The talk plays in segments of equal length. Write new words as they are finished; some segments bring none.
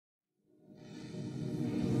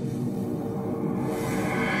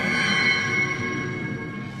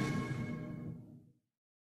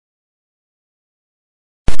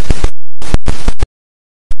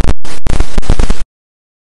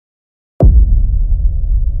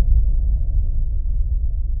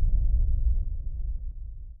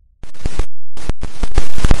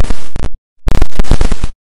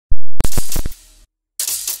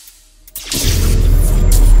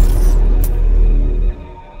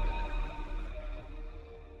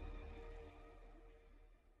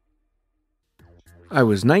I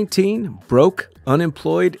was 19, broke,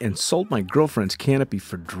 unemployed, and sold my girlfriend's Canopy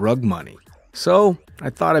for drug money. So, I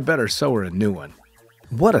thought I better sew her a new one.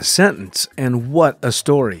 What a sentence, and what a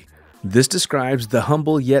story. This describes the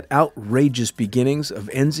humble yet outrageous beginnings of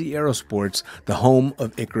NZ Aerosports, the home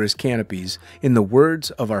of Icarus canopies, in the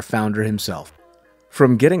words of our founder himself.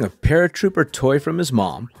 From getting a paratrooper toy from his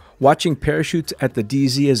mom, watching parachutes at the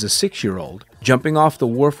DZ as a 6-year-old, jumping off the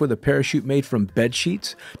wharf with a parachute made from bed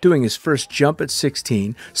sheets, doing his first jump at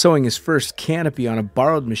 16, sewing his first canopy on a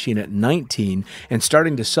borrowed machine at 19, and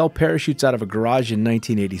starting to sell parachutes out of a garage in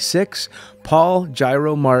 1986, Paul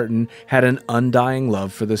Gyro Martin had an undying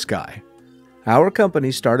love for the sky. Our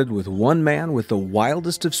company started with one man with the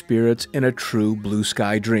wildest of spirits and a true blue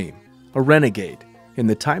sky dream, a renegade. In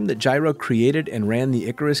the time that Gyro created and ran the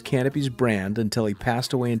Icarus Canopies brand until he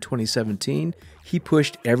passed away in 2017, he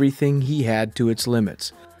pushed everything he had to its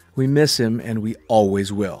limits. We miss him, and we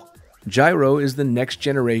always will. Gyro is the next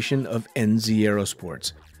generation of NZ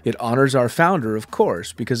Aerosports. It honors our founder, of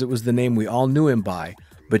course, because it was the name we all knew him by,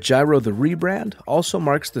 but Gyro the rebrand also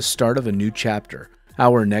marks the start of a new chapter,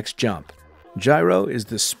 our next jump. Gyro is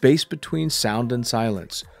the space between sound and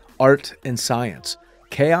silence, art and science,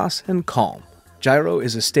 chaos and calm. Gyro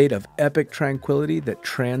is a state of epic tranquility that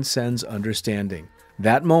transcends understanding.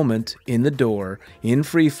 That moment, in the door, in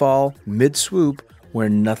freefall, mid-swoop, where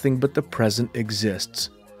nothing but the present exists.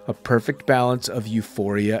 A perfect balance of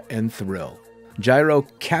euphoria and thrill. Gyro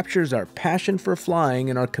captures our passion for flying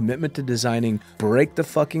and our commitment to designing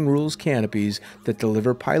break-the-fucking-rules canopies that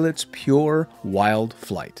deliver pilots pure, wild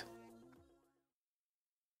flight.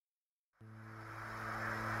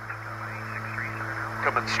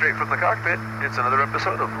 Coming straight from the cockpit, it's another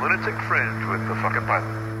episode of Lunatic Fringe with the fucking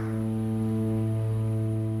pilot.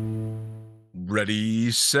 Ready,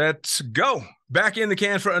 set, go. Back in the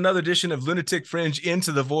can for another edition of Lunatic Fringe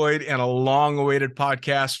Into the Void, and a long-awaited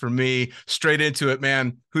podcast for me. Straight into it,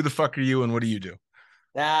 man. Who the fuck are you and what do you do?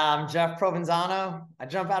 I'm Jeff Provenzano. I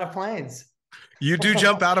jump out of planes. You do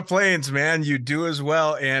jump out of planes, man. You do as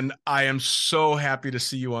well. And I am so happy to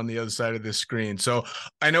see you on the other side of this screen. So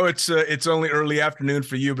I know it's only early afternoon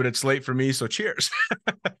for you, but it's late for me. So cheers.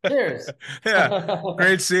 Cheers. Yeah.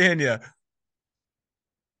 Great seeing you.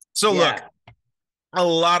 So look, a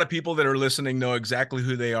lot of people that are listening know exactly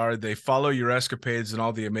who they are. They follow your escapades and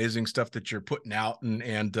all the amazing stuff that you're putting out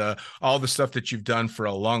and all the stuff that you've done for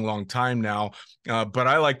a long, long time now. But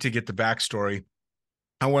I like to get the backstory.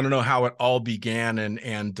 I want to know how it all began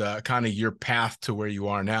and kind of your path to where you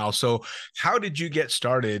are now. So how did you get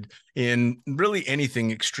started in really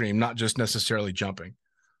anything extreme, not just necessarily jumping?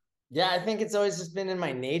 Yeah, I think it's always just been in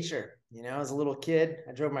my nature. You know, as a little kid,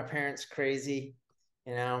 I drove my parents crazy.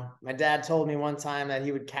 You know, my dad told me one time that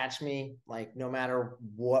he would catch me like no matter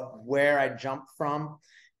where I jumped from.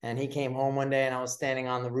 And he came home one day and I was standing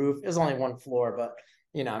on the roof. It was only one floor, but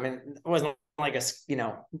you know, I mean, it wasn't like a, you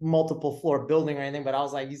know, multiple floor building or anything, but I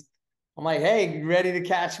was like, I'm like, hey, you ready to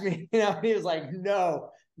catch me? You know, he was like,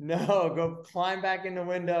 no, go climb back in the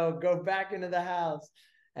window, go back into the house.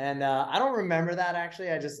 And I don't remember that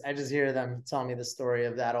actually. I just hear them tell me the story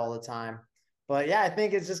of that all the time. But yeah, I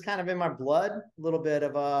think it's just kind of in my blood, a little bit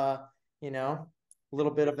of a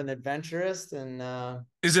little bit of an adventurous. And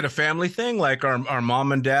is it a family thing, like our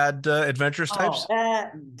mom and dad adventurous types?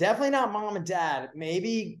 Definitely not mom and dad.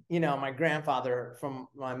 Maybe, you know, my grandfather from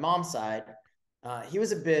my mom's side, he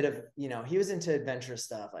was a bit of, you know, he was into adventurous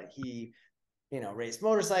stuff. Like he, you know, raced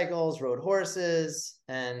motorcycles, rode horses,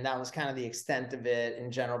 and that was kind of the extent of it in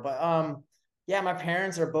general. But yeah, my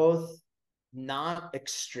parents are both not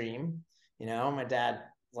extreme. You know, my dad,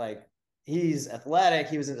 like, he's athletic.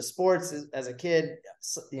 He was into sports as a kid,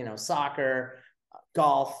 you know, soccer,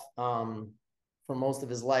 golf, for most of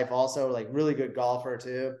his life, also like really good golfer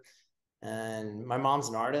too. And my mom's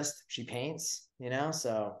an artist. She paints, you know,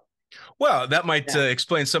 so. Well, that might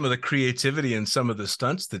explain some of the creativity and some of the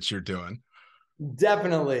stunts that you're doing.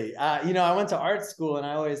 Definitely. You know, I went to art school and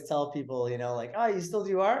I always tell people, you know, like, oh, you still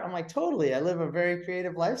do art? I'm like, totally. I live a very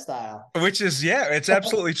creative lifestyle. Which is, yeah, it's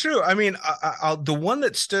absolutely true. I mean, the one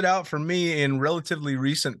that stood out for me in relatively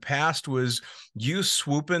recent past was you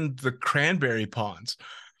swooping the cranberry ponds.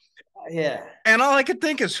 Yeah. And all I could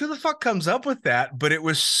think is, who the fuck comes up with that? But it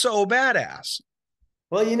was so badass.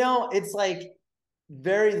 Well, you know, it's like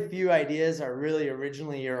very few ideas are really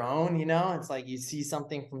originally your own, you know? It's like you see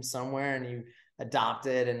something from somewhere and you adopt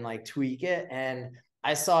it and like tweak it. And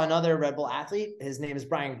I saw another RedBull athlete. His name is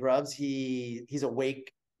Brian Grubbs. He's a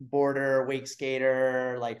wakeboarder, wake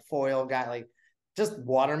skater, like foil guy, like just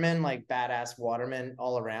waterman, like badass waterman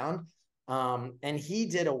all around. And he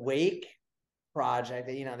did a wake project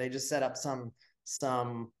that, you know, they just set up some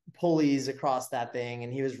some pulleys across that thing,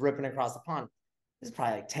 and he was ripping across the pond. This is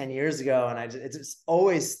probably like 10 years ago, and it's just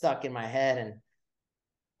always stuck in my head. And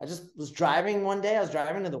I just was driving one day. I was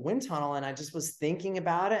driving to the wind tunnel, and I just was thinking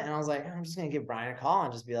about it. And I was like, I'm just gonna give Brian a call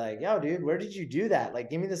and just be like, "Yo, dude, where did you do that? Like,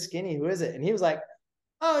 give me the skinny. Who is it?" And he was like,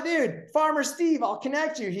 "Oh, dude, Farmer Steve. I'll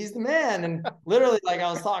connect you. He's the man." And literally, like,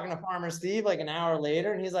 I was talking to Farmer Steve like an hour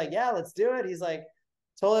later, and he's like, "Yeah, let's do it." He's like,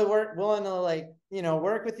 "Totally willing to, like,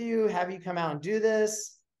 work with you, have you come out and do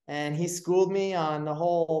this." And he schooled me on the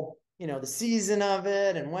whole, the season of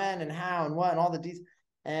it, and when and how and what and all the details.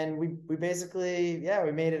 And we basically, yeah,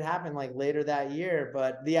 we made it happen like later that year.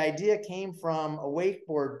 But the idea came from a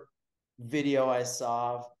wakeboard video I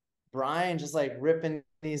saw of Brian just like ripping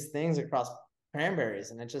these things across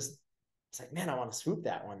cranberries. And it's like, man, I want to swoop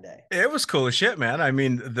that one day. It was cool as shit, man. I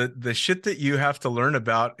mean, the shit that you have to learn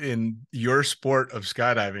about in your sport of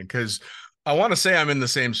skydiving, because I want to say I'm in the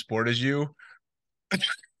same sport as you,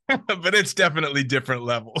 but it's definitely different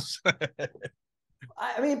levels.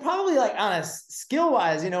 I mean, probably like on a skill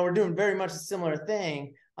wise, we're doing very much a similar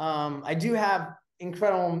thing. I do have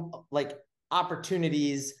incredible like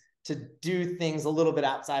opportunities to do things a little bit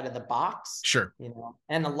outside of the box. Sure.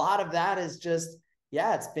 And a lot of that is just,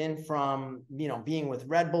 yeah, it's been from, being with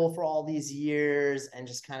Red Bull for all these years and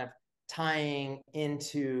just kind of tying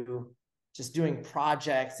into just doing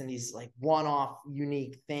projects and these like one-off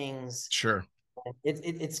unique things. Sure.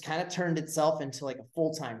 It's kind of turned itself into like a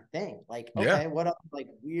full-time thing. Like, okay, yeah. What else, like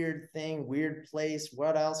weird thing, weird place,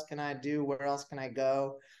 what else can I do? Where else can I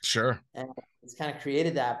go? Sure. And it's kind of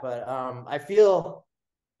created that. But I feel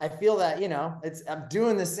that, I'm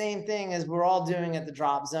doing the same thing as we're all doing at the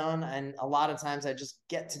drop zone. And a lot of times I just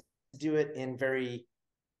get to do it in very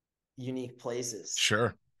unique places.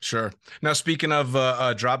 Sure. Now, speaking of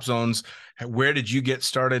drop zones, where did you get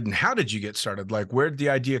started and how did you get started? Like, where did the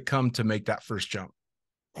idea come to make that first jump?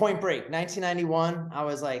 Point Break, 1991. I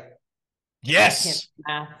was like, yes,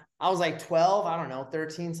 I was like 12, I don't know,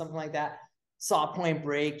 13, something like that. Saw Point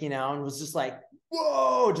Break, and was just like,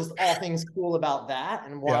 whoa, just all things cool about that,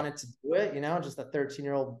 and wanted to do it, just a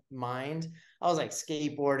 13-year-old mind. I was like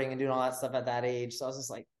skateboarding and doing all that stuff at that age. So I was just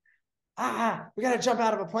like, we got to jump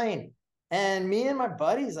out of a plane. And me and my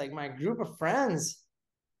buddies, like my group of friends,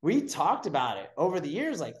 we talked about it over the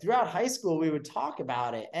years. Like throughout high school, we would talk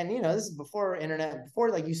about it. And, this is before internet, before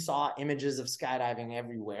like you saw images of skydiving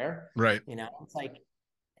everywhere. Right. It's like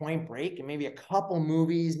Point Break and maybe a couple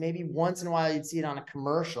movies, maybe once in a while you'd see it on a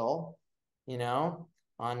commercial,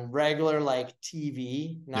 on regular like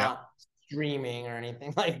TV, not streaming or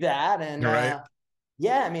anything like that. And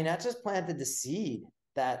yeah, I mean, that just planted the seed.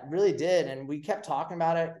 That really did. And we kept talking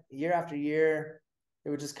about it year after year. It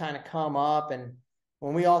would just kind of come up. And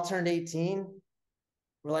when we all turned 18,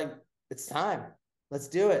 we're like, it's time. Let's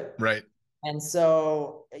do it. Right. And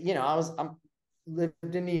so, I'm lived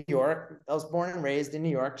in New York. I was born and raised in New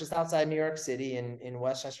York, just outside New York City in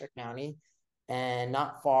Westchester County. And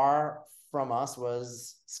not far from us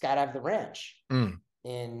was Skydive the Ranch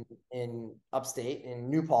in upstate in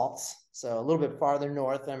New Paltz. So a little bit farther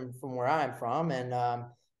north from where I'm from. And,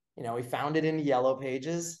 we found it in the Yellow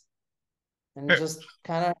Pages and just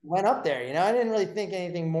kind of went up there. I didn't really think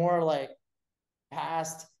anything more like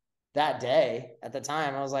past that day at the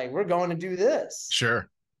time. I was like, we're going to do this. Sure.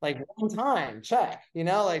 Like one time, check,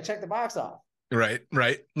 like check the box off. Right.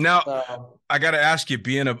 Now, I got to ask you,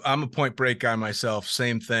 I'm a Point Break guy myself,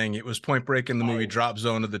 same thing. It was Point Break in the movie Drop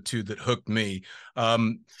Zone of the two that hooked me.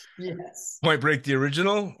 Yes. Point Break, the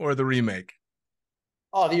original or the remake?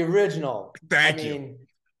 Oh, the original. Thank you.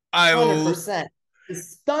 100%. The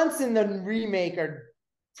stunts in the remake are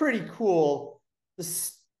pretty cool.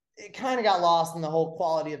 It kind of got lost in the whole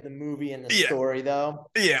quality of the movie and the story, though.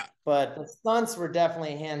 Yeah. But the stunts were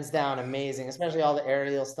definitely hands down amazing, especially all the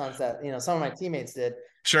aerial stunts that, some of my teammates did.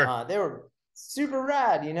 Sure. They were super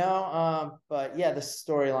rad, but yeah, the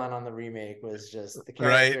storyline on the remake was just the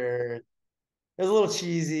character. Right. It was a little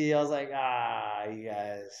cheesy. I was like, you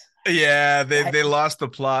guys. Yeah, they lost the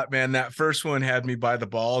plot, man. That first one had me by the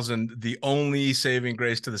balls, and the only saving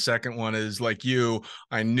grace to the second one is, like you,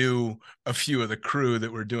 I knew a few of the crew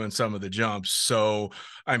that were doing some of the jumps. So,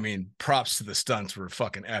 I mean, props to the stunts were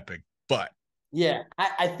fucking epic. But yeah,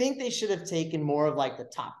 I think they should have taken more of like the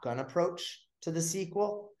Top Gun approach to the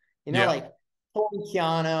sequel. Like Tony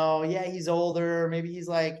Keanu, yeah, he's older. Maybe he's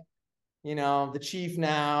like, the chief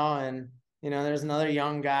now, and there's another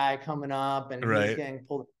young guy coming up, and he's getting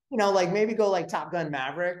pulled. Like maybe go like Top Gun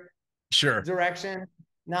Maverick direction,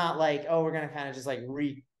 not like, oh, we're gonna kind of just like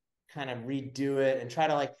redo it and try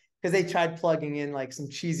to like, because they tried plugging in like some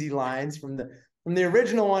cheesy lines from from the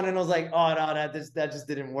original one, and I was like, oh no, that just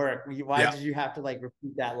didn't work. Why Yeah. did you have to like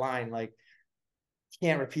repeat that line? Like, you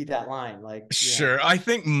can't repeat that line. Like, Sure. I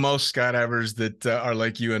think most skydivers that are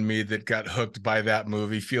like you and me that got hooked by that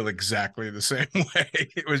movie feel exactly the same way.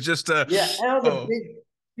 It was just a, yeah, and it was a oh,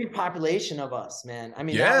 big population of us, man. I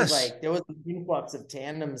mean, that was yes. like there was an influx of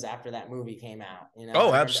tandems after that movie came out. Oh, I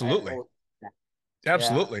remember. absolutely. Yeah.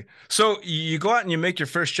 Absolutely. So you go out and you make your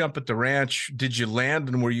first jump at the ranch. Did you land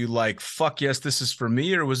and were you like, fuck yes, this is for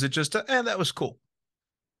me? Or was it just, that was cool?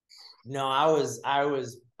 No, I was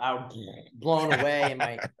blown away. And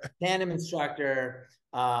my tandem instructor,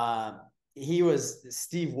 he was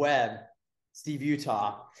Steve Webb, Steve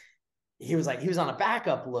Utah. He was on a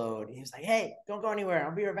backup load. He was like, hey, don't go anywhere.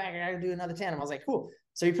 I'll be right back. I gotta do another tandem. I was like, cool.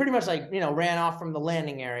 So he pretty much like, ran off from the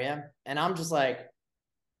landing area. And I'm just like,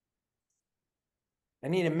 I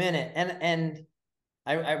need a minute. And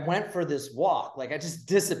I went for this walk. Like I just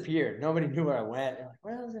disappeared. Nobody knew where I went. Like,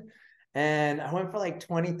 where was it? And I went for like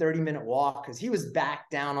 20-30 minute walk because he was back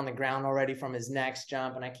down on the ground already from his next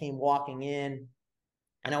jump. And I came walking in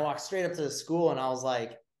and I walked straight up to the school and I was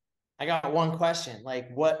like, I got one question. Like,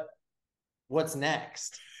 what's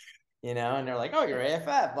next? And they're like, oh, you're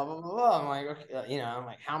AFF, blah, blah, blah, blah. I'm like, okay, I'm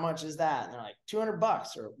like, how much is that? And they're like,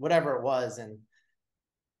 $200 or whatever it was. And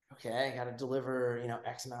okay, I got to deliver,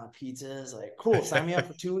 X amount of pizzas. Like, cool, sign me up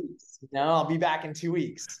for 2 weeks. I'll be back in 2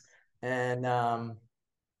 weeks. And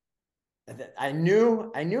I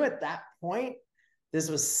knew at that point this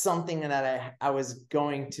was something that I was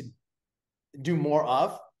going to do more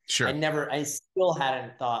of. Sure. I still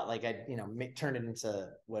hadn't thought like I'd, turn it into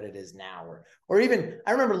what it is now, or even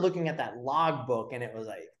I remember looking at that log book and it was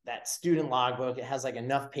like that student log book. It has like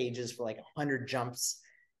enough pages for like 100 jumps.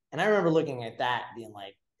 And I remember looking at that being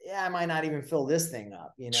like, yeah, I might not even fill this thing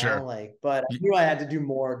up, Sure. like, but I knew I had to do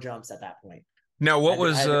more jumps at that point. Now,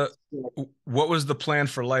 I what was the plan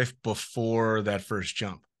for life before that first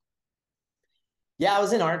jump? Yeah, I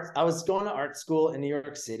was in art. I was going to art school in New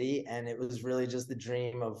York City, and it was really just the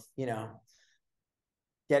dream of,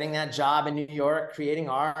 getting that job in New York, creating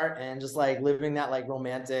art, and just like living that like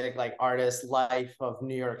romantic, like artist life of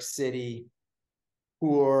New York City,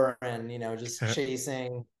 poor, and just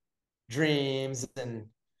chasing dreams and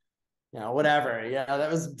whatever.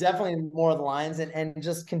 That was definitely more of the lines, and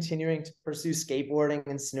just continuing to pursue skateboarding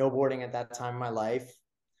and snowboarding at that time in my life.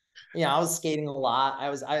 I was skating a lot. I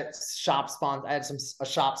had a shop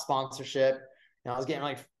sponsorship. I was getting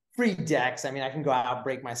like free decks. I mean, I can go out,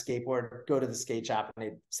 break my skateboard, go to the skate shop, and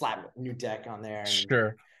they slap a new deck on there and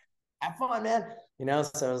Sure. have fun, man.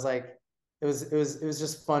 So it was like it was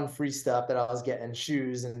just fun free stuff that I was getting,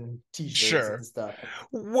 shoes and t-shirts Sure. and stuff.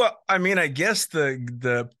 Well, I mean, I guess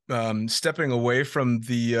the stepping away from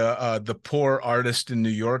the poor artist in New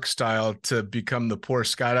York style to become the poor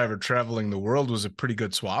skydiver traveling the world was a pretty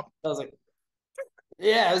good swap. I was like,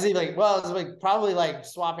 yeah, it was even like, well, it was like probably like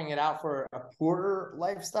swapping it out for a poorer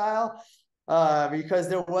lifestyle, because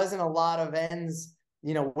there wasn't a lot of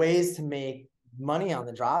ways to make money on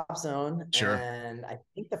the drop zone. Sure. And I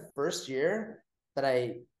think the first year that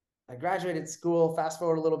I graduated school, fast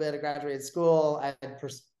forward a little bit, I graduated school, I had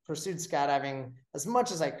pursued skydiving as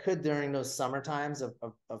much as I could during those summer times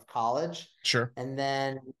of college. Sure. And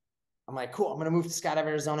then I'm like, cool, I'm going to move to Skydive,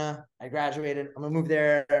 Arizona. I graduated. I'm going to move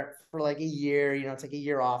there for like a year, take a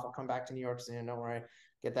year off. I'll come back to New York soon. Don't worry.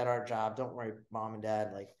 Get that art job. Don't worry, mom and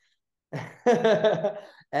dad. Like,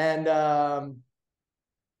 and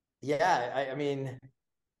yeah, I mean,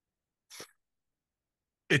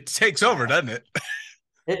 it takes over, doesn't it?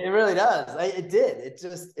 It really does. It did.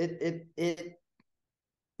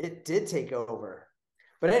 It did take over.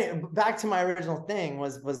 But anyway, back to my original thing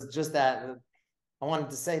was just that I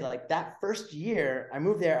wanted to say, like, that first year I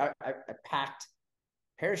moved there, I packed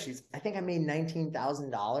parachutes. I think I made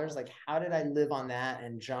 $19,000. Like, how did I live on that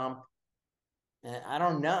and jump? And I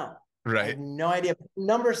don't know. Right. I have no idea.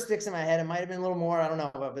 Number sticks in my head. It might have been a little more. I don't know.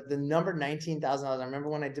 But the number $19,000. I remember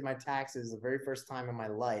when I did my taxes, the very first time in my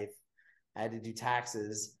life, I had to do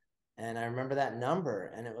taxes. And I remember that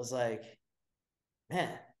number. And it was like, man,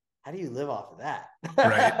 how do you live off of that?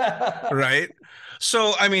 Right. Right.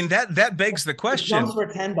 So, I mean, that begs the question. The jumps were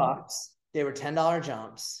 $10. They were $10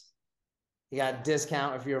 jumps. You got a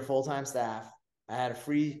discount if you're a full-time staff. I had a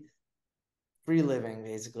free living,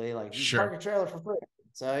 basically. Like, you park a trailer for free.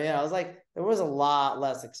 So, yeah, I was like, there was a lot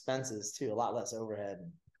less expenses too, a lot less overhead.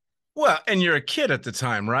 Well, and you're a kid at the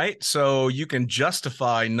time, right? So you can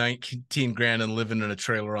justify 19 grand and living in a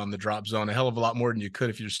trailer on the drop zone a hell of a lot more than you could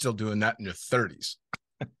if you're still doing that in your 30s.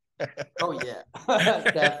 Oh, yeah,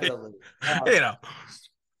 definitely.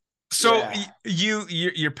 So Yeah.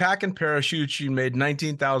 you're packing parachutes. You made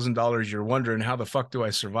 $19,000. You're wondering how the fuck do I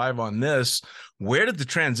survive on this? Where did the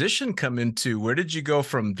transition come into? Where did you go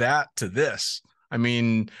from that to this? I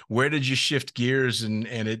mean, where did you shift gears and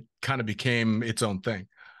it kind of became its own thing?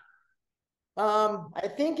 I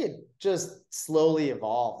think it just slowly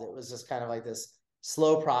evolved. It was just kind of like this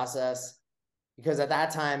slow process because at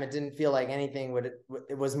that time it didn't feel like anything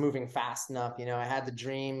it was moving fast enough. You know, I had the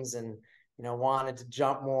dreams and wanted to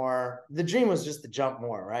jump more. The dream was just to jump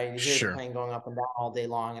more, right? You hear the Sure. plane going up and down all day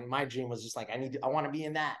long, and my dream was just like I want to be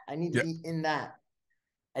in that. I need to Yeah. be in that.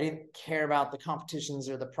 I didn't care about the competitions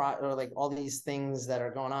or or like all these things that are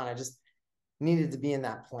going on. I just needed to be in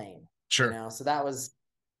that plane, Sure. So that was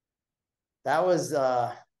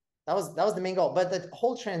the main goal. But the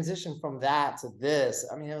whole transition from that to this,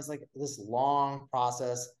 I mean, it was like this long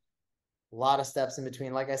process, a lot of steps in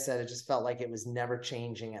between. Like I said, it just felt like it was never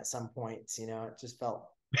changing at some points, it just felt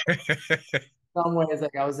some ways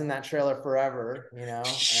like I was in that trailer forever, and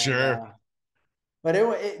Sure. but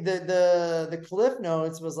the cliff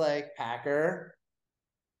notes was like pack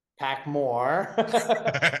more,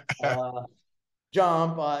 uh,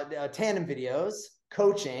 jump, tandem videos,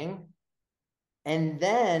 coaching, and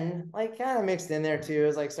then like kind of mixed in there too. It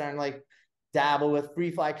was like starting to like dabble with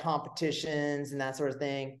free fly competitions and that sort of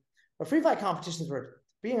thing. But free fly competitions were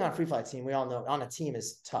being on a free fly team. We all know on a team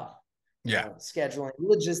is tough. Yeah. Scheduling,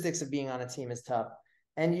 logistics of being on a team is tough.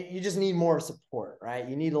 And you just need more support, right?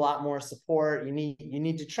 You need a lot more support. You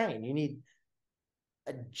need to train. You need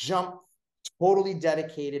a jump totally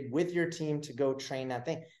dedicated with your team to go train that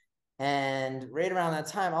thing. And right around that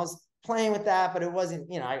time, I was playing with that, but it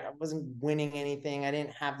wasn't, I wasn't winning anything. I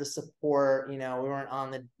didn't have the support, we weren't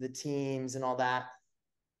on the teams and all that.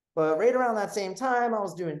 But right around that same time, I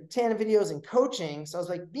was doing tandem videos and coaching. So I was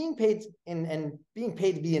like being paid and being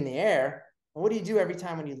paid to be in the air. And what do you do every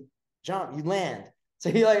time when you jump? You land. So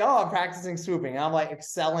you're like, oh, I'm practicing swooping. And I'm like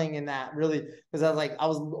excelling in that really because I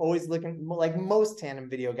was always looking like most tandem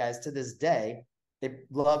video guys to this day. They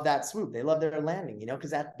love that swoop. They love their landing,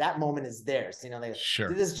 because that moment is theirs. They Sure.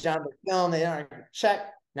 did this jump, they film, they don't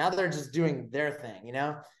check. Now they're just doing their thing,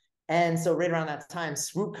 And so right around that time,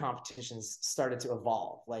 swoop competitions started to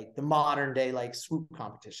evolve, like the modern day, like swoop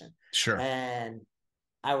competition. Sure. And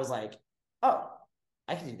I was like, oh,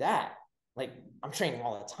 I can do that. Like I'm training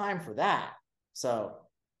all the time for that. So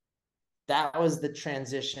that was the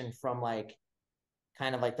transition from like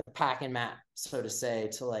kind of like the pack and map, so to say,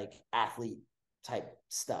 to like athlete type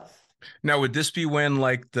stuff. Now, would this be when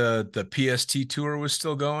like the PST tour was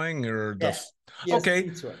still going or the Yes. okay.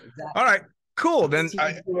 PST tour. Exactly. All right. Cool. Then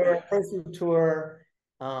PST tour, Pro Swoop tour,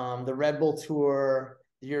 the RedBull tour,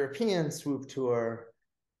 the European Swoop tour.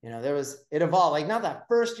 It evolved. Like not that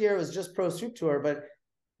first year was just Pro Swoop tour, but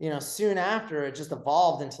soon after it just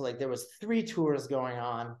evolved into like there was 3 tours going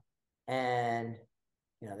on, and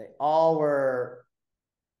they all were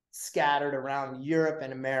scattered around Europe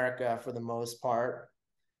and America for the most part.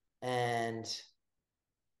 And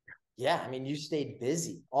yeah, I mean, you stayed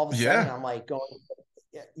busy. All of a sudden, yeah. I'm like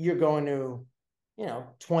you're going to,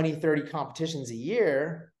 20, 30 competitions a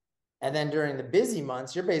year. And then during the busy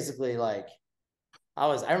months, you're basically like,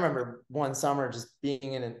 I remember one summer just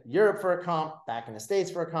being in Europe for a comp, back in the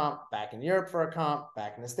States for a comp, back in Europe for a comp,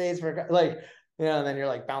 back in the States for a comp, like, and then you're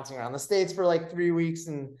like bouncing around the States for like 3 weeks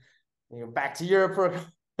and back to Europe for a comp.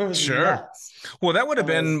 It was Sure. nuts. Well, that would have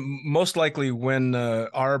It was, been most likely when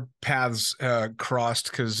our paths crossed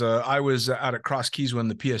because I was out at Cross Keys when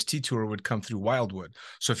the PST tour would come through Wildwood.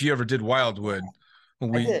 So if you ever did Wildwood, I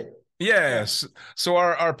we did. yes. So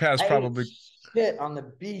our paths I ate probably. shit on the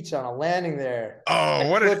beach on a landing there. I Oh,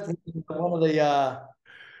 what a clipped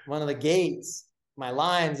one of the gates, my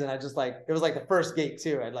lines, and I just like it was like the first gate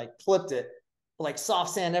too. I like clipped it, like soft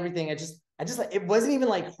sand, everything. I just like it wasn't even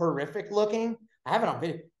like horrific looking. I have it on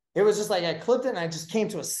video. It was just like I clipped it and I just came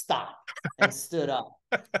to a stop and stood up.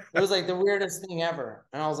 It was like the weirdest thing ever.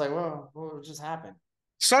 And I was like, whoa, what just happened?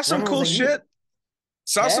 saw And some everyone was cool like, you shit.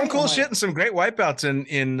 Saw some okay? I'm cool shit like, and some great wipeouts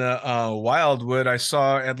in Wildwood. I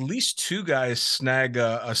saw at least 2 guys snag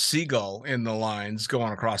a seagull in the lines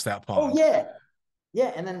going across that oh pond. yeah.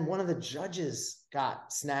 Yeah. And then one of the judges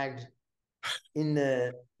got snagged in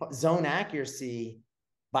the zone accuracy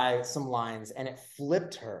by some lines and it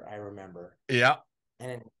flipped her, I remember. Yeah.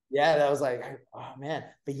 And yeah, that was like, oh man.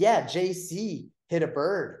 But yeah, JC hit a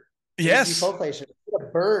bird. JC Yes. Folklation hit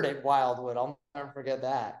a bird at Wildwood. I'll never forget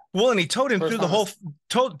that. Well, and he towed him First through the time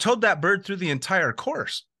whole towed that bird through the entire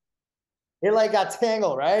course. it like got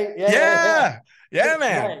tangled, right? Yeah, yeah, yeah. Yeah. Yeah,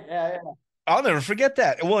 man. Right. Yeah, yeah. I'll never forget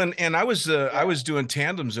that. Well, and I was doing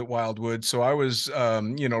tandems at Wildwood, so I was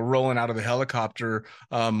rolling out of the helicopter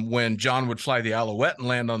when John would fly the Alouette and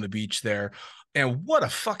land on the beach there. And what a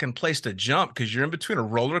fucking place to jump, because you're in between a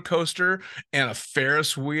roller coaster and a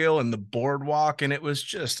Ferris wheel and the boardwalk, and it was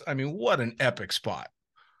just, I mean, what an epic spot.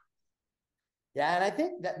 Yeah, and I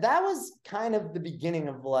think that was kind of the beginning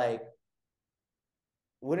of like,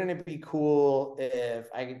 wouldn't it be cool if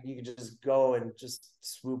you could just go and just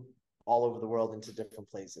swoop all over the world into different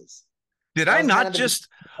places? Did That I was kind not of just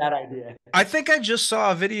that idea. I think I just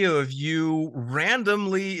saw a video of you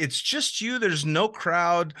randomly. It's just you. There's no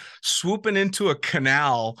crowd swooping into a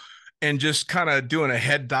canal and just kind of doing a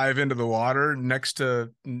head dive into the water next to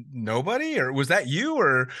nobody. Or was that you?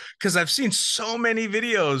 Or because I've seen so many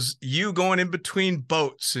videos, you going in between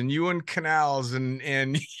boats and you in canals and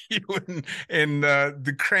you and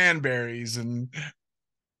the cranberries and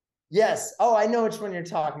Yes. Oh, I know which one you're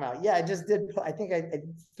talking about. Yeah, I just did. I think I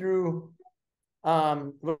threw.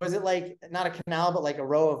 Was it like not a canal, but like a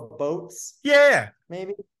row of boats? yeah.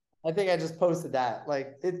 Maybe. I think I just posted that.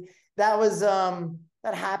 Like it. That was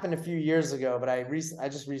that happened a few years ago, but I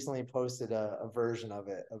just recently posted a version of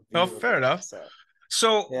it, a Oh, video of fair it. enough. So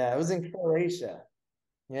So yeah, it was in Croatia.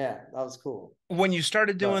 Yeah, that was cool. when you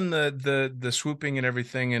started But doing the swooping and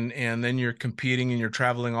everything and then you're competing and you're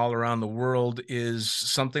traveling all around the world, is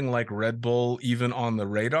something like Red Bull even on the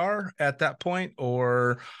radar at that point,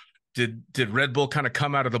 or did Red Bull kind of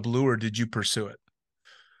come out of the blue, or did you pursue it?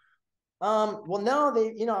 well, no,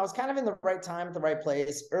 I was kind of in the right time at the right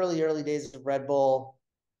place. Early days of Red Bull.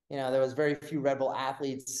 There was very few Red Bull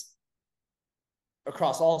athletes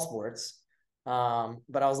across all sports.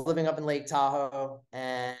 But I was living up in Lake Tahoe,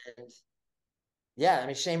 and yeah, I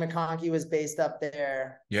mean Shane McConkey was based up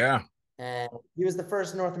there, Yeah. and he was the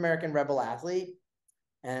first North American Red Bull athlete.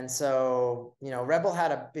 And so, Red Bull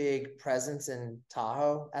had a big presence in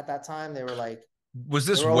Tahoe at that time. Was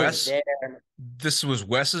They this were always Wes? there. This was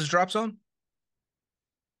Wes's drop zone?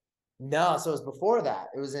 No, so it was before that.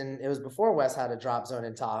 It was before Wes had a drop zone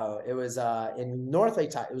in Tahoe. It was in North Lake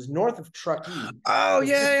Tahoe. It was north of Truckee. It Oh was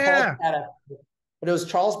yeah, just called yeah. that, but it was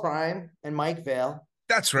Charles Bryan and Mike Vale.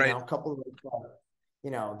 That's right. A couple of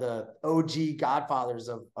the OG godfathers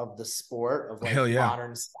of the sport of Hell like yeah.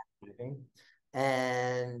 modern skydiving.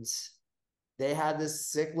 And they had this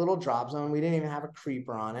sick little drop zone. We didn't even have a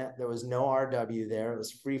creeper on it. There was no RW there. It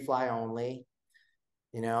was free fly only.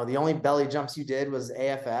 The only belly jumps you did was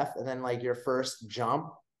AFF, and then like your first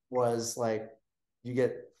jump was like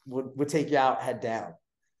would take you out head down.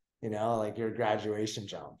 Like your graduation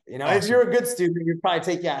jump. If Awesome. you're a good student, you'd probably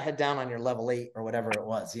take you out head down on your level 8 or whatever it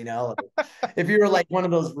was. If you were like one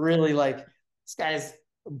of those really like this guy's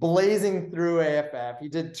blazing through AFF, he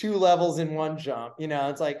did 2 levels in one jump.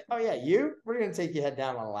 It's like, oh yeah, we're gonna take you head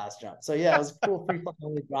down on the last jump. So yeah, it was a cool free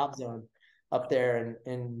only drop zone up there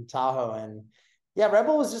in Tahoe. And yeah, Red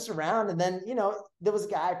Bull was just around. And then, there was a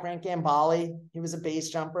guy, Frank Gambale. He was a base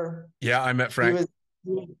jumper. Yeah, I met He Frank. was,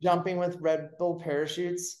 he was jumping with Red Bull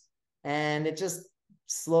parachutes. And it just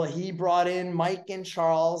slow. He brought in Mike and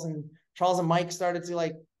Charles and Mike started to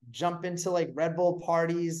like jump into like Red Bull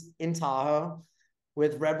parties in Tahoe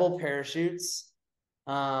with Red Bull parachutes.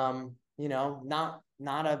 Not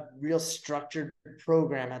a real structured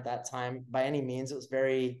program at that time by any means. It was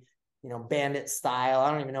very, bandit style. I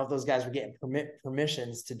don't even know if those guys were getting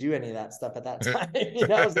permissions to do any of that stuff at that time. It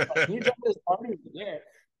was like, can you jump this party? Yeah,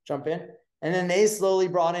 jump in. And then they slowly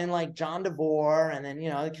brought in like John DeVore, and then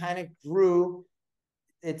it kind of grew.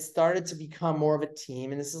 It started to become more of a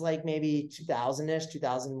team, and this is like maybe 2000-ish,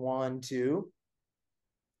 2001, 2.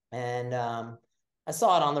 And I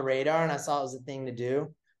saw it on the radar, and I saw it was a thing to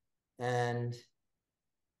do. And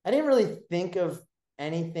I didn't really think of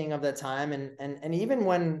anything of the time. And even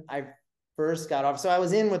when I first got off, so I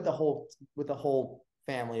was in with the whole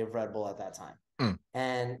family of Red Bull at that time.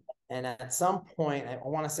 Mm. And at some point, I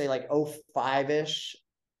want to say like 05-ish,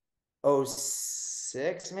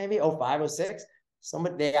 06, maybe 05, 06,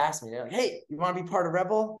 they asked me, they're like, hey, you want to be part of Red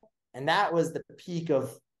Bull? And that was the peak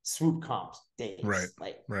of swoop comps days. Right.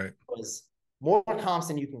 Like Right. it was more comps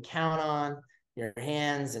than you can count on your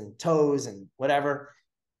hands and toes and whatever.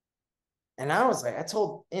 And I was like, I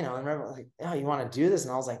told, I remember like, oh, you want to do this?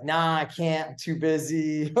 And I was like, nah, I can't. I'm too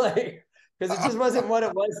busy. Like, because it just wasn't what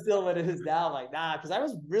it was still what it is now. Like, nah, because I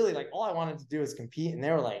was really like, all I wanted to do was compete. And they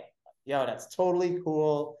were like, yo, that's totally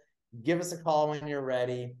cool. Give us a call when you're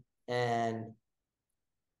ready. And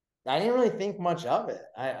I didn't really think much of it.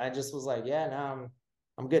 I just was like, yeah, no,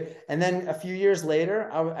 I'm good. And then a few years later,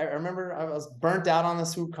 I remember I was burnt out on the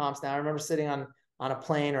swoop comps. Now I remember sitting on a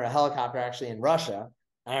plane or a helicopter actually in Russia.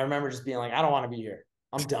 And I remember just being like, I don't want to be here.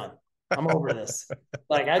 I'm done. I'm over this.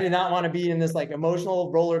 Like, I do not want to be in this like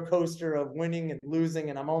emotional roller coaster of winning and losing.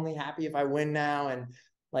 And I'm only happy if I win now. And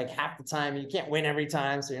like half the time you can't win every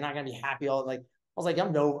time. So you're not going to be happy all like, I was like,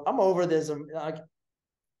 I'm over this. I'm like,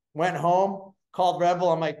 went home, called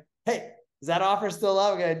RedBull. I'm like, hey, is that offer still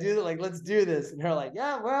up? Can I do it? Like, let's do this. And they're like,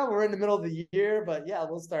 yeah, well, we're in the middle of the year, but yeah,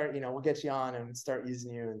 we'll start, we'll get you on and start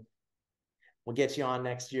using you, and we'll get you on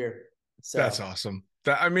next year. That's So, awesome.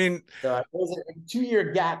 I mean, so it was a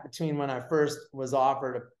 2-year gap between when I first was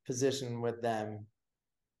offered a position with them,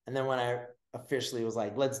 and then when I officially was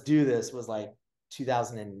like, let's do this, was like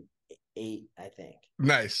 2008, I think,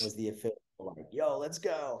 nice. was the official, like, yo, let's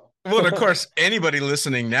go. Well, and of course, anybody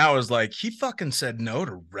listening now is like, he fucking said no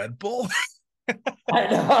to Red Bull. I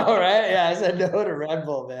know, right? Yeah, I said no to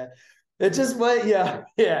RedBull, man. It just went, yeah,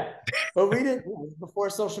 yeah. But we didn't, before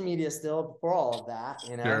social media, still before all of that,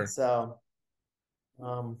 Sure. So,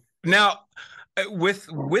 Now,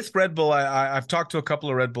 with Red Bull, I've talked to a couple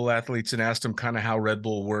of Red Bull athletes and asked them kind of how Red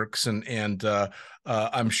Bull works, and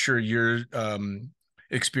I'm sure your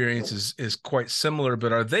experience is quite similar.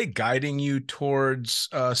 But are they guiding you towards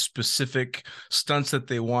specific stunts that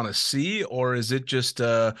they want to see, or is it just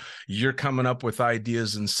you're coming up with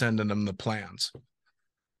ideas and sending them the plans?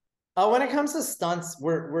 when it comes to stunts,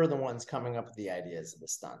 we're the ones coming up with the ideas of the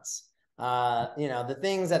stunts. The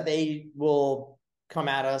things that they will come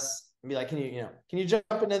at us and be like, can you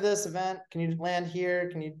jump into this event? Can you land here?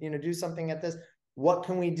 Can you, do something at this? What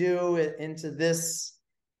can we do into this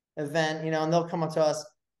event? And they'll come up to us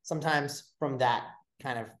sometimes from that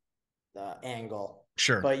kind of angle.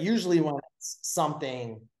 Sure. But usually when it's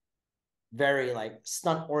something very like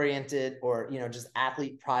stunt oriented or just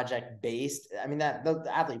athlete project based, I mean, that the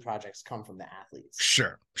athlete projects come from the athletes.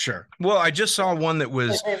 Sure. Well, I just saw one that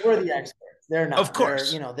was, and we're the experts, they're not. of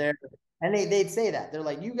course, they're and they'd say that they're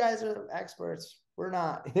like, you guys are the experts, we're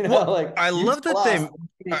not. Well, like, I love that us,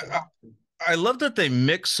 I love that they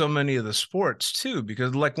mix so many of the sports too,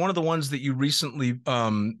 because like one of the ones that you recently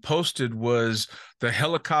posted was the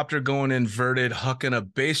helicopter going inverted, hucking a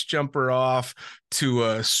base jumper off to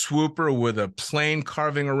a swooper with a plane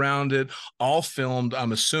carving around it, all filmed,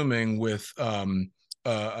 I'm assuming, with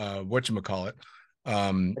whatchamacallit.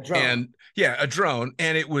 a drone. And yeah, a drone.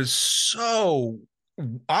 And it was so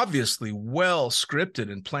obviously well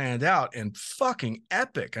scripted and planned out and fucking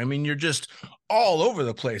epic. I mean, you're just all over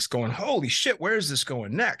the place going, holy shit, where is this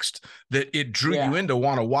going next? That it drew you in to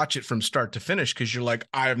want to watch it from start to finish, because you're like,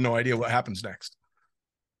 I have no idea what happens next.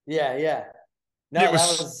 Yeah. No, that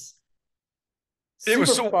was super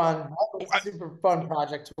fun. That was a super fun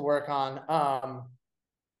project to work on.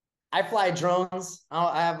 I fly drones.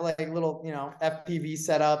 I have like little, FPV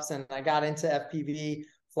setups, and I got into FPV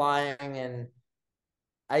flying, and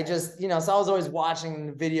I just, so I was always watching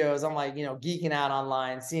the videos. I'm like, geeking out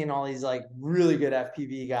online, seeing all these like really good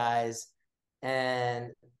FPV guys.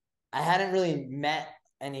 And I hadn't really met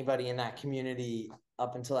anybody in that community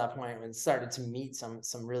up until that point, when started to meet some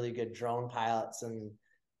really good drone pilots. And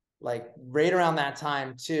like right around that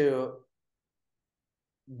time too,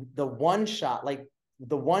 the one shot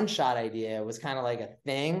idea was kind of like a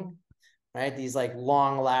thing, right? These like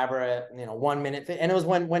long, elaborate, 1 minute. And it was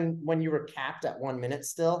when you were capped at 1 minute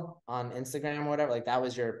still on Instagram or whatever, like that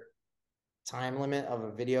was your time limit of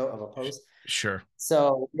a video, of a post. Sure.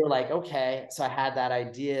 So you're like, okay. So I had that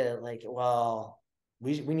idea, like, well,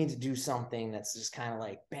 we need to do something that's just kind of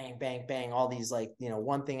like bang, bang, bang, all these like,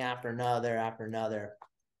 one thing after another.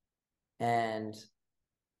 And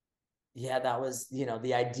yeah, that was,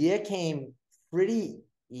 the idea came pretty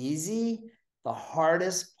easy. The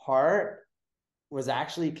hardest part was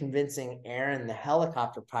actually convincing Aaron, the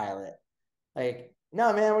helicopter pilot, like,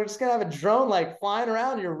 no, man, we're just going to have a drone like flying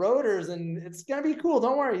around your rotors and it's going to be cool.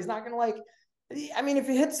 Don't worry. He's not going to like, I mean, if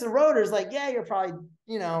it hits the rotors, like, yeah, you're probably,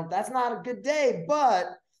 that's not a good day, but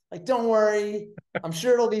like, don't worry. I'm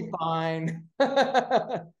sure it'll be fine.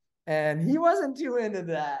 And he wasn't too into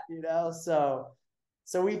that,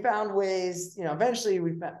 So we found ways, eventually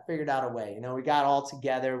we figured out a way, we got all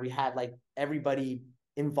together. We had like everybody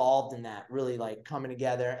involved in that really like coming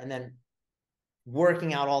together, and then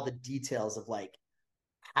working out all the details of like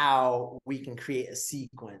how we can create a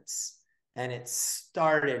sequence. And it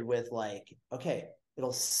started with like, okay,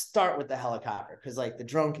 it'll start with the helicopter, because like the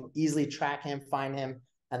drone can easily track him, find him,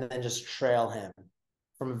 and then just trail him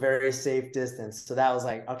from a very safe distance. So that was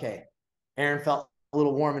like, okay, Aaron felt a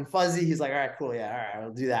little warm and fuzzy. He's like, all right, cool. Yeah. All right,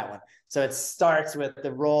 we'll do that one. So it starts with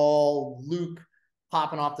the roll, Luke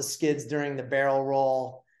popping off the skids during the barrel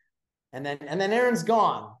roll. And then Aaron's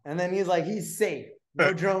gone. And then he's like, he's safe.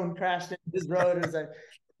 No drone crashed into his rotors,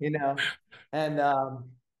 and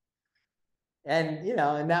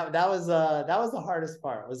And that was the hardest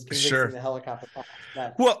part, was convincing Sure. the helicopter pilot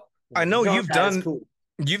that Well, I the know drone guy is cool.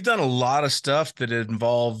 you've done a lot of stuff that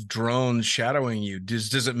involve drones shadowing you.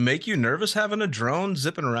 Does it make you nervous having a drone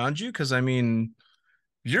zipping around you? Because I mean,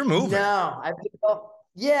 you're moving. No,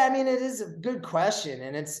 yeah, I mean, it is a good question,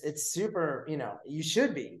 and it's super, you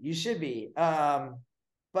should be.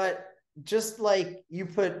 But just like you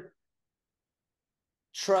put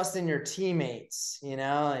trust in your teammates,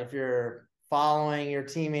 if you're following your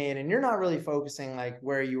teammate and you're not really focusing like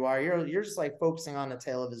where you are, you're just like focusing on the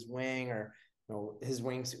tail of his wing, or his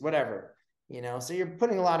wingsuit, whatever, so you're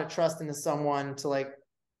putting a lot of trust into someone to, like,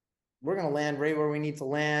 we're going to land right where we need to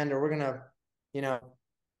land, or we're going to, you know,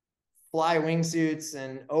 fly wingsuits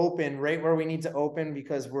and open right where we need to open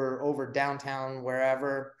because we're over downtown,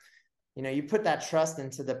 wherever. You put that trust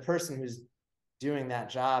into the person who's doing that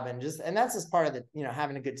job, and that's just part of the,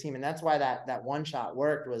 having a good team. And that's why that one shot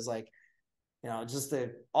worked, was like, just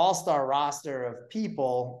the all-star roster of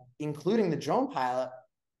people, including the drone pilot,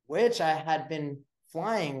 which I had been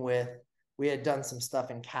flying with. We had done some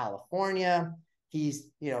stuff in California. He's,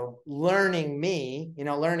 learning me,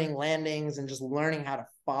 learning landings, and just learning how to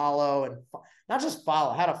follow, and not just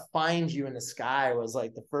follow, how to find you in the sky was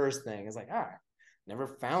like the first thing. It's like, all right,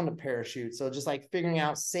 never found a parachute. So just like figuring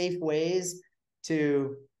out safe ways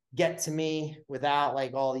to get to me without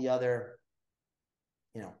like all the other,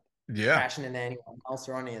 Yeah, crashing into anyone else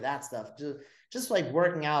or any of that stuff. Just like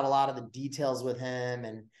working out a lot of the details with him,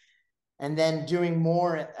 and then doing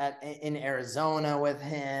more in Arizona with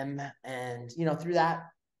him. And, through that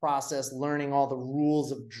process, learning all the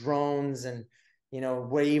rules of drones, and,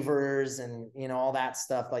 waivers, and, all that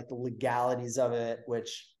stuff, like the legalities of it,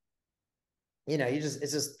 which,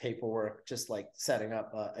 it's just paperwork, just like setting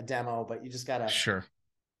up a demo, but you just got to sure.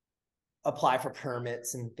 apply for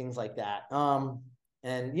permits and things like that. And,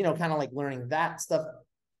 kind of like learning that stuff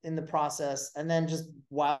in the process. And then just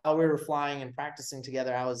while we were flying and practicing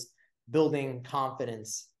together, I was building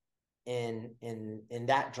confidence in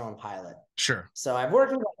that drone pilot. Sure. So I've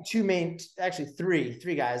worked with actually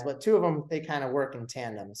three guys, but two of them, they kind of work in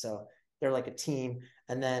tandem. So they're like a team.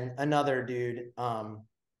 And then another dude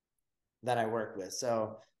that I work with.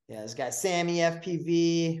 So yeah, this guy Sammy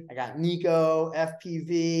FPV, I got Nico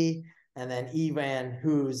FPV, and then Ewan,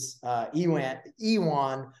 who is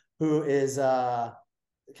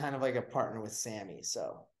kind of like a partner with Sammy.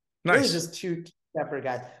 So really Nice. just two separate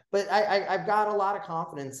guys. But I've got a lot of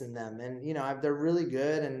confidence in them, and they're really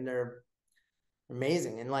good, and they're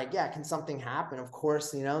amazing. And like, yeah, can something happen? Of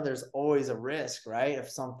course, there's always a risk, right, of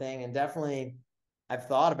something. And definitely I've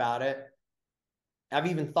thought about it. I've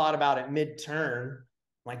even thought about it mid-turn.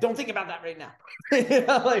 I'm like, don't think about that right now.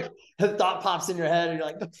 Like the thought pops in your head, and you're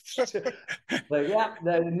like, yeah,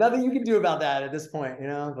 nothing you can do about that at this point,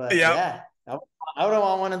 But Yeah. yeah, I wouldn't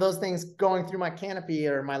want one of those things going through my canopy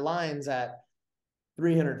or my lines at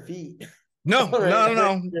 300 feet. No, Right? no,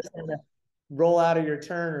 no, no. Just roll out of your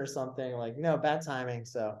turn or something. Like, no, bad timing.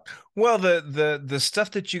 So Well, the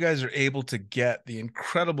stuff that you guys are able to get, the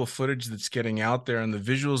incredible footage that's getting out there, and the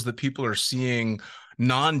visuals that people are seeing,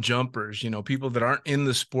 non-jumpers, people that aren't in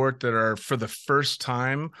the sport, that are for the first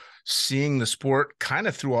time seeing the sport kind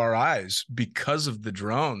of through our eyes because of the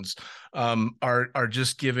drones, are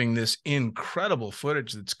just giving this incredible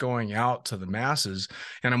footage that's going out to the masses.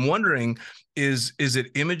 And I'm wondering, is it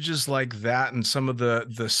images like that and some of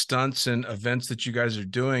the stunts and events that you guys are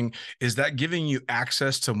doing, is that giving you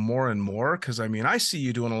access to more and more? Because I mean, I see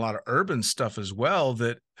you doing a lot of urban stuff as well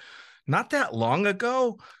that not that long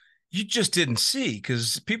ago you just didn't see,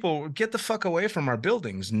 because people get the fuck away from our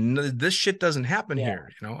buildings. This shit doesn't happen yeah.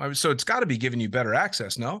 here, so it's got to be giving you better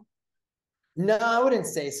access, no? No, I wouldn't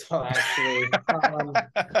say so, actually. No, All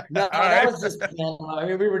that right. was just Panama. I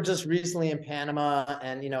mean, we were just recently in Panama,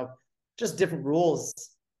 and just different rules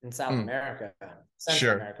in South Mm, America, Central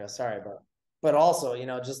sure. America, sorry, but also,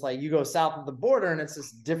 just like you go south of the border and it's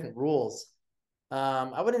just different rules.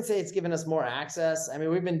 I wouldn't say it's given us more access. I mean,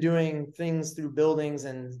 we've been doing things through buildings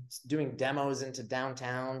and doing demos into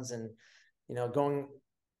downtowns, and going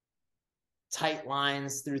tight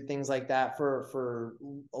lines through things like that for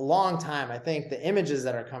a long time. I think the images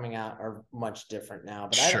that are coming out are much different now,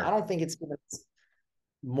 but I Sure. don't think it's given us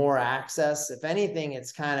more access. If anything,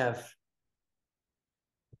 it's kind of,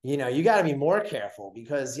 you got to be more careful,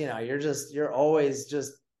 because you're always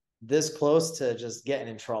just this close to just getting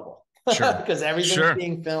in trouble Sure. because everything's Sure.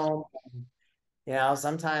 being filmed.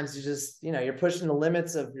 Sometimes you just, you're pushing the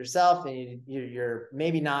limits of yourself, and you're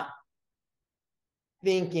maybe not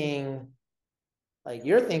thinking like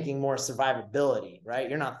you're thinking more survivability, right?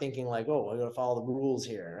 You're not thinking like, oh, I gotta follow the rules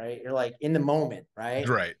here, right? You're like in the moment, right?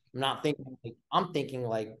 Right. I'm not thinking like, I'm thinking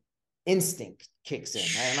like instinct kicks in,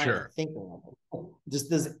 right? I'm not even Sure. thinking like, just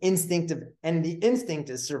this instinctive, and the instinct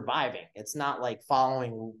is surviving. It's not like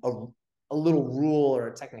following a little rule or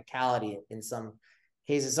a technicality in some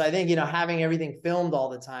cases. So I think, having everything filmed all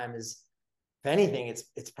the time is, if anything,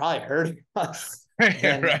 it's probably hurting us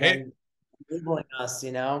than Right. enabling us.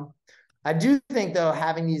 I do think though,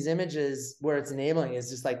 having these images where it's enabling is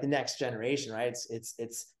just like the next generation, right?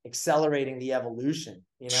 It's accelerating the evolution.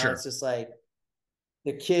 It's Sure. just like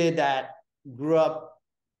the kid that grew up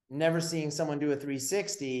never seeing someone do a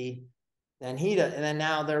 360, and then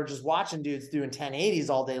now they're just watching dudes doing 1080s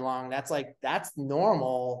all day long. That's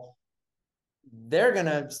normal. They're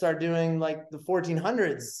gonna start doing like the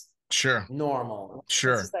 1400s Sure. normal. It's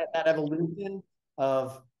Sure. just that evolution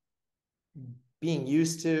of being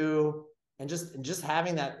used to, and just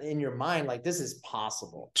having that in your mind, like this is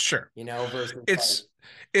possible, Sure. versus like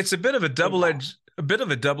It's a bit of a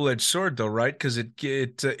impossible. double-edged sword though, right? Because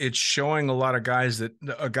it's showing a lot of guys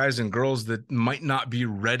and girls that might not be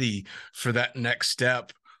ready for that next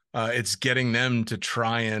step. It's getting them to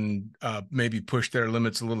try and maybe push their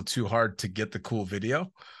limits a little too hard to get the cool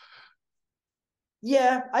video.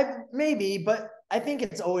 Yeah, but I think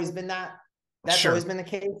it's always been that. That's always Sure. been the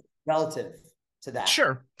case relative to that.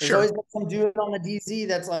 Sure. There's always Sure. been some dude on the DZ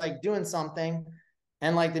that's like doing something,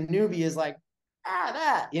 and like the newbie is like, like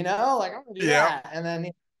I'm gonna do Yeah. that, and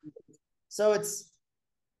then so I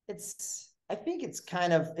think it's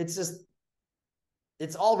kind of, it's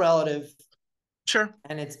all relative, Sure.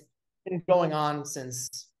 and it's been going on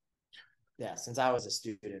since I was a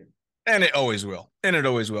student. And it always will. And it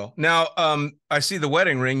always will. Now, I see the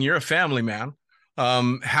wedding ring. You're a family man.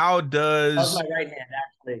 How That was does my right hand,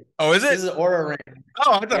 actually. Oh, is This it? is an Aura ring.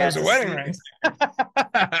 Oh, I thought it Yeah, was a it's a wedding sleep. ring.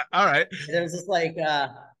 All right. There's just like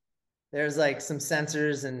there's like some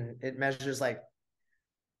sensors, and it measures like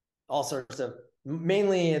all sorts of,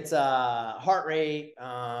 mainly it's heart rate,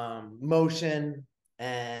 motion,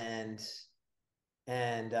 and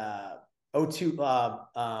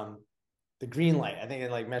O2, the green light. I think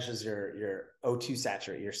it like measures your O2 Oh,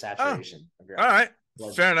 saturation of your all right.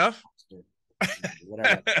 blood, Fair enough.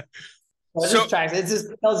 whatever. Well, it So just tracks. It just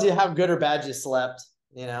tells you how good or bad you slept,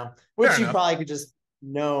 fair which you enough. probably could just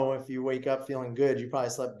know. If you wake up feeling good, you probably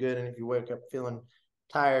slept good. And if you wake up feeling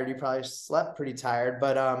tired, you probably slept pretty tired.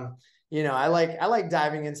 But I like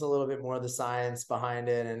diving into a little bit more of the science behind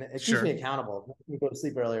it, and it keeps me Sure. accountable. You go to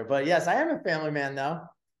sleep earlier. But yes, I am a family man though.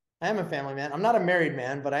 I am a family man. I'm not a married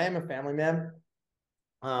man, but I am a family man.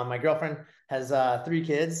 My girlfriend has 3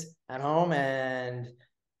 kids at home, and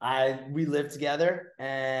we live together,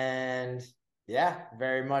 and yeah,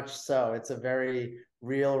 very much so. It's a very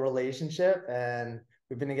real relationship, and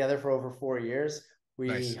we've been together for over 4 years. We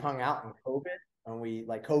Nice. hung out in COVID, and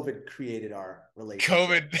COVID created our relationship.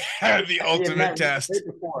 COVID, We the had ultimate met test. right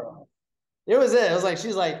before. It was it. It was like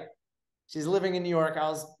she's living in New York. I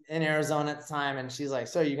was in Arizona at the time, and she's like,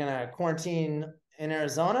 "So you're gonna quarantine in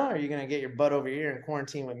Arizona, or are you gonna get your butt over here and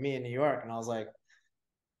quarantine with me in New York?" And I was like,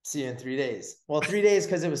 "See you in 3 days." Well, 3 days,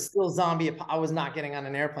 because it was still zombie. I was not getting on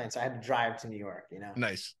an airplane, so I had to drive to New York.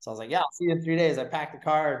 Nice. So I was like, "Yeah, I'll see you in 3 days." I packed the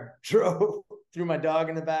car, drove, threw my dog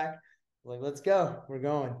in the back. Like, let's go. We're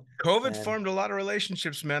going. COVID And formed a lot of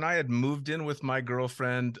relationships, man. I had moved in with my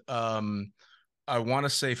girlfriend. I want to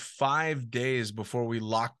say 5 days before we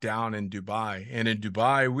locked down in Dubai. And in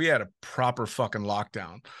Dubai, we had a proper fucking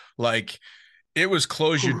lockdown. Like it was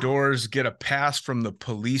close your doors, get a pass from the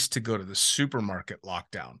police to go to the supermarket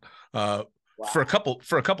lockdown for a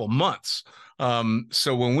wow. couple months.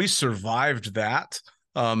 So when we survived that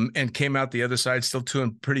and came out the other side still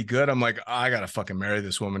doing pretty good, I'm like, I gotta fucking marry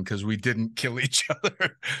this woman because we didn't kill each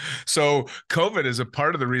other. So COVID is a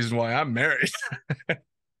part of the reason why I'm married.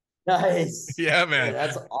 Nice. Yeah, Yeah, man.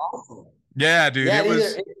 that's awesome. Yeah, dude. Yeah, It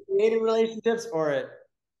was it created relationships, or it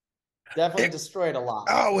definitely it destroyed a lot.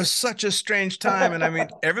 Oh, it was such a strange time. And I mean,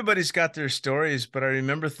 everybody's got their stories, but I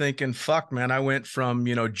remember thinking, fuck, man, I went from,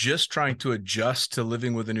 just trying to adjust to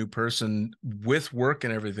living with a new person with work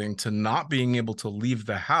and everything to not being able to leave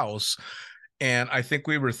the house. And I think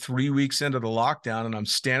we were 3 weeks into the lockdown, and I'm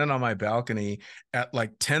standing on my balcony at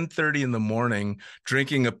like 10:30 in the morning,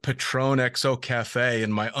 drinking a Patron XO cafe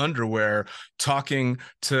in my underwear, talking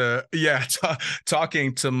to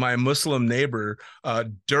talking to my Muslim neighbor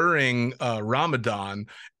during Ramadan.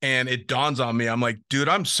 And it dawns on me, I'm like, dude,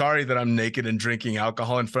 I'm sorry that I'm naked and drinking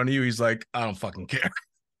alcohol in front of you. He's like, I don't fucking care.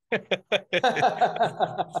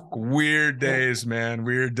 Weird days, man.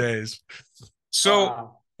 Weird days. So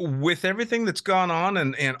Wow. with everything that's gone on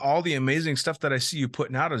and all the amazing stuff that I see you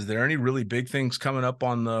putting out, is there any really big things coming up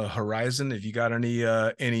on the horizon? Have you got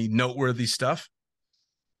any noteworthy stuff?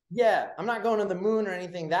 Yeah, I'm not going to the moon or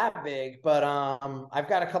anything that big, but I've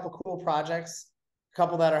got a couple cool projects, a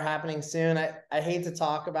couple that are happening soon. I hate to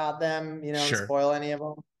talk about them, and Sure. spoil any of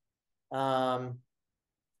them.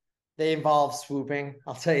 They involve swooping,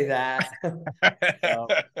 I'll tell you that. So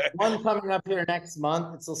one coming up here next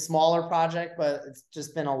month. It's a smaller project, but it's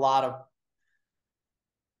just been a lot of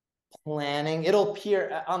planning. It'll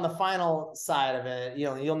appear on the final side of it.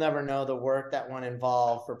 You'll never know the work that went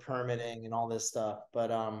involved for permitting and all this stuff, but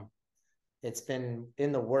it's been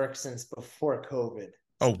in the works since before COVID.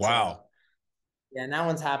 Oh, So wow. yeah, and that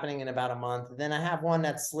one's happening in about a month. Then I have one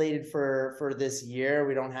that's slated for this year.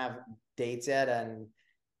 We don't have dates yet, and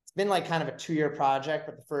it's been like kind of a 2-year project,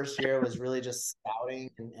 but the first year was really just scouting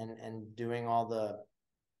and doing all the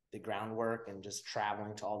groundwork and just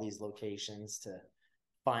traveling to all these locations to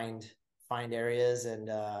find areas. And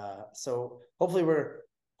so hopefully we're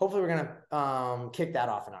gonna kick that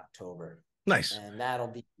off in October. Nice. And that'll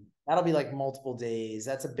be like multiple days.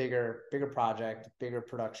 That's a bigger project, bigger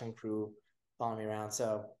production crew following me around.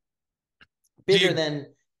 So bigger than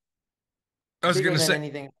I was gonna say,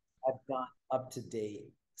 anything I've done up to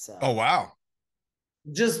date. So oh, wow.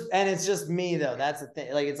 It's just me though. That's the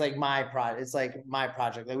thing. Like, it's like my project. It's like my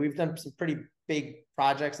project. Like, we've done some pretty big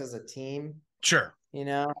projects as a team, Sure.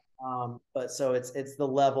 but so it's the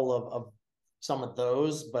level of some of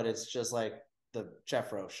those, but it's just like the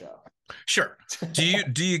Jeff Rowe show. Sure. Do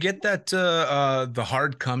you get that the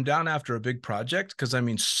hard come down after a big project? Because I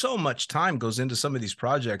mean, so much time goes into some of these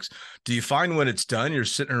projects. Do you find when it's done, you're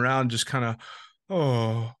sitting around just kind of,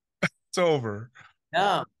 oh, it's over?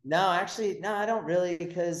 No, actually, no, I don't really,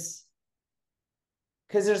 because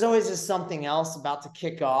there's always just something else about to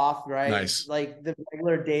kick off, right? Nice. Like, the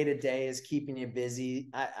regular day to day is keeping you busy.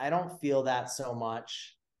 I don't feel that so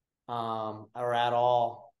much, or at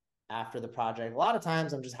all after the project. A lot of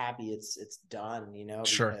times I'm just happy it's done,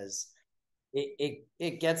 Sure. because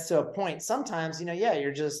it gets to a point. Sometimes, yeah,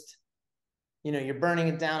 you're just, you're burning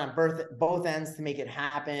it down on both ends to make it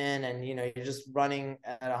happen, and you're just running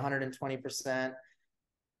at 120%.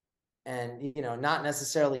 And not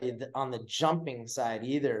necessarily on the jumping side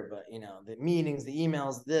either, but the meetings, the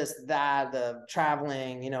emails, this, that, the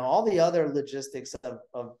traveling, all the other logistics of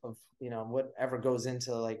whatever goes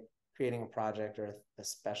into like creating a project or a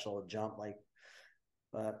special jump. Like,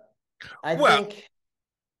 but I Well, think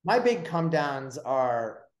my big come downs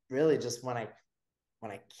are really just when I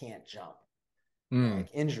can't jump. Like,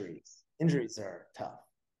 injuries are tough.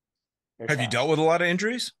 They're have you tough. dealt with a lot of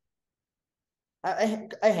injuries? A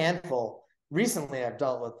handful. Recently, I've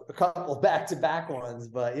dealt with a couple back-to-back ones,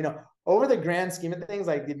 but over the grand scheme of things,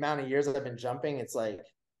 like the amount of years that I've been jumping, it's like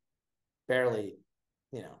barely,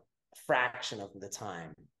 a fraction of the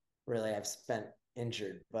time really I've spent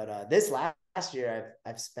injured. But this last year,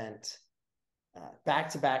 I've spent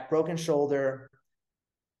back-to-back broken shoulder,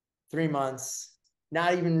 3 months,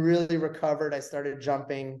 not even really recovered. I started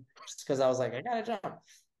jumping just because I was like, I gotta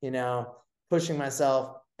jump, pushing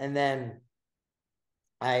myself, and then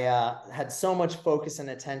I had so much focus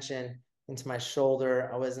and attention into my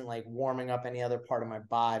shoulder. I wasn't like warming up any other part of my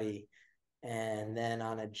body. And then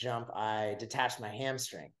on a jump, I detached my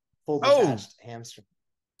hamstring, full Oh, detached hamstring.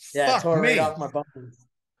 Yeah, fuck tore right me. off my bones.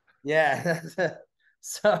 Yeah.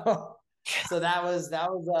 so that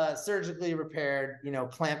was surgically repaired,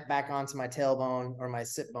 clamped back onto my tailbone or my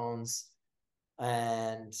sit bones.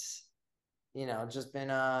 And just been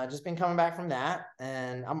coming back from that.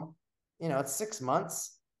 And I'm it's 6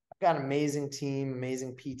 months. I've got an amazing team,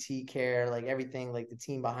 amazing PT care, like everything, like the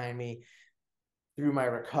team behind me through my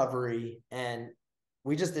recovery. And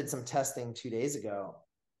we just did some testing 2 days ago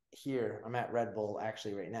here. I'm at RedBull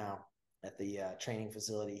actually right now at the training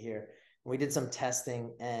facility here. We did some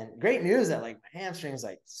testing, and great news that like my hamstring is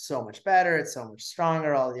like so much better. It's so much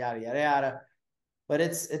stronger, all yada, yada, yada. But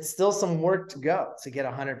it's still some work to go to get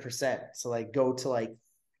 100%. So like go to like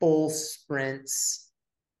full sprints,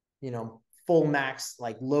 full max,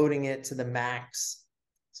 like loading it to the max.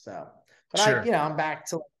 So, but Sure. I'm back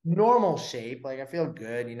to normal shape. Like, I feel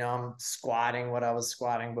good. I'm squatting what I was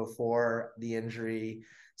squatting before the injury.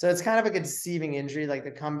 So it's kind of a deceiving injury. Like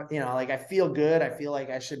like I feel good. I feel like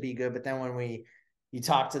I should be good. But then when you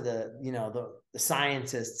talk to the, the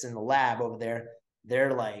scientists in the lab over there,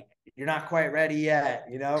 they're like, you're not quite ready yet.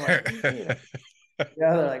 Like, what do you mean?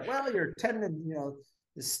 They're like, well, your tendon,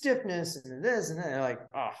 the stiffness and this and that. They're like,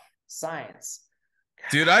 oh, science.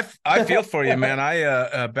 Dude, I feel for you, man.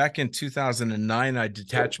 I back in 2009, I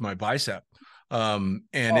detached my bicep. And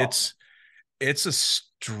Oh, It's a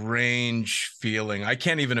strange feeling. I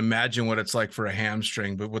can't even imagine what it's like for a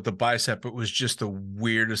hamstring, but with the bicep, it was just the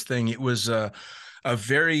weirdest thing. It was a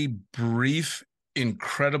very brief,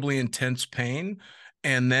 incredibly intense pain.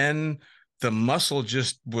 And then the muscle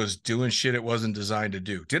just was doing shit it wasn't designed to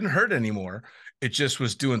do. Didn't hurt anymore. It just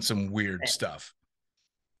was doing some weird stuff.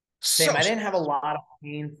 Same. So, I didn't have a lot of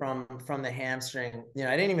pain from the hamstring.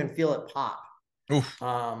 I didn't even feel it pop. oof.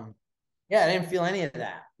 Yeah, I didn't feel any of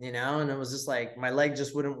that, and it was just like my leg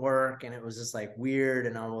just wouldn't work, and it was just like weird,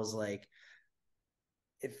 and I was like,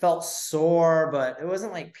 it felt sore, but it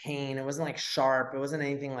wasn't like pain. It wasn't like sharp. It wasn't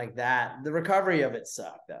anything like that. The recovery of it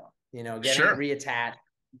sucked though, getting it Sure. reattached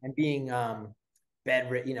and being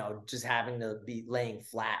bed, just having to be laying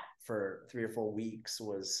flat for 3 or 4 weeks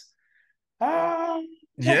was Yeah.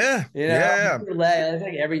 you know, Yeah. your leg, it's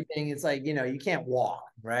like everything. It's like, you can't walk,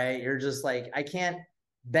 right? You're just like, I can't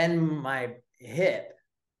bend my hip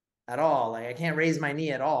at all. Like I can't raise my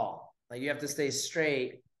knee at all. Like you have to stay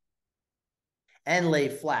straight and lay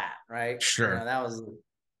flat, right? Sure.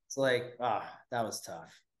 It's like, that was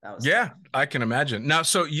tough. That was Yeah, tough. I can imagine. Now,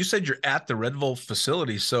 so you said you're at the RedBull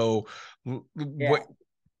facility. So Yeah, what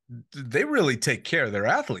they really take care of their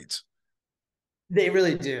athletes. they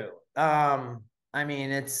really do. I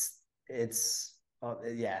mean,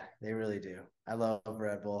 yeah, they really do. I love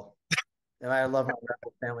Red Bull. And I love my Red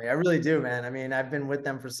Bull family. I really do, man. I mean, I've been with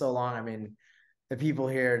them for so long. I mean, the people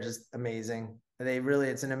here are just amazing.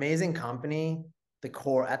 It's an amazing company,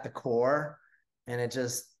 at the core. And it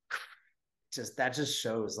that just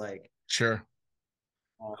shows like, Sure.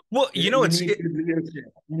 Well, you it's need good leadership.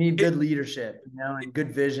 You need good leadership, and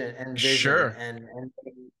good vision sure. and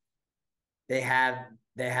they have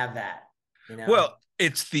that, Well,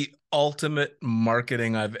 it's the ultimate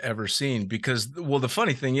marketing I've ever seen because, well, the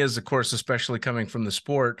funny thing is, of course, especially coming from the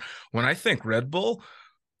sport, when I think Red Bull,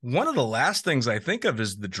 one of the last things I think of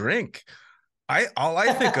is the drink. All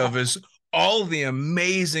I think of is all the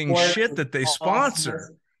amazing shit that they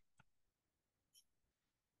sponsor.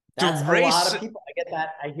 The That's a lot race, of people. I get that.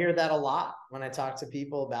 I hear that a lot when I talk to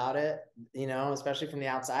people about it, especially from the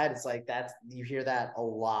outside. It's like you hear that a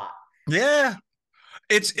lot. yeah.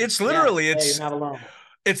 It's Yeah. literally Hey, you're not alone.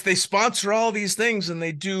 it's they sponsor all these things and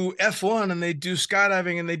they do F1 and they do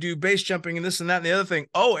skydiving and they do base jumping and this and that and the other thing.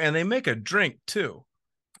 Oh, and they make a drink too.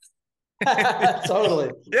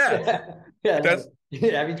 Totally. Yeah. Yeah. Yeah. That's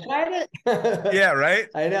Have you tried it? yeah, right?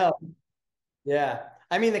 I know. Yeah.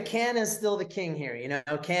 I mean, the can is still the king here.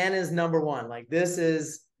 Can is number one. Like this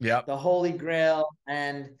is Yep. the holy grail.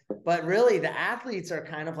 But really the athletes are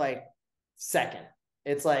kind of like second.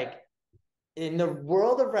 It's like in the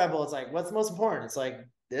world of RedBull, it's like, what's the most important? It's like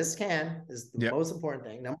this can is the Yep. most important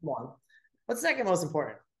thing. Number one. What's second most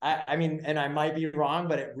important? I mean, and I might be wrong,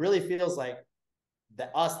 but it really feels like the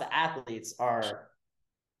athletes, are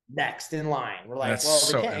next in line. We're like, That's well, the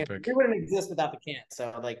so can, epic. we wouldn't exist without the can.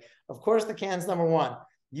 So like, of course the can's number one.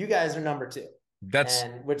 You guys are number two. That's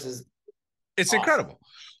And which is it's awesome. incredible.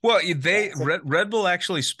 Well, So Red Bull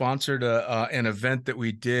actually sponsored an event that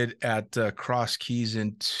we did at Cross Keys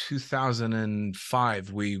in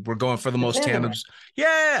 2005. We were going for the most tandems.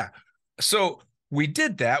 Yeah. So we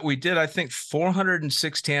did that. We did, I think,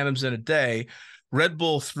 406 tandems in a day. Red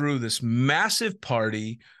Bull threw this massive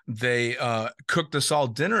party. They cooked us all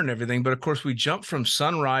dinner and everything. But of course, we jumped from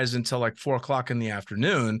sunrise until like 4 o'clock in the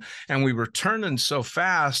afternoon. And we were turning so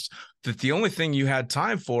fast that the only thing you had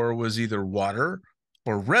time for was either water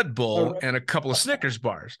or Red Bull and a couple of Snickers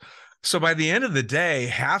bars. So by the end of the day,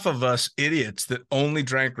 half of us idiots that only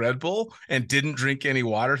drank Red Bull and didn't drink any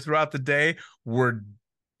water throughout the day were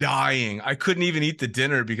dying. I couldn't even eat the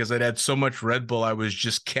dinner because I'd had so much Red Bull. I was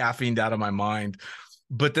just caffeined out of my mind.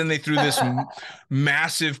 But then they threw this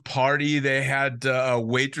massive party. They had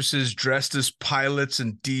waitresses dressed as pilots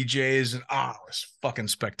and DJs. And it was fucking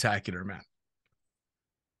spectacular, man.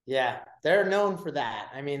 yeah, they're known for that.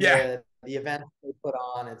 I mean, Yeah. the events they put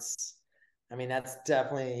on, that's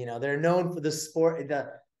definitely, they're known for the sport,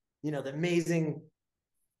 the amazing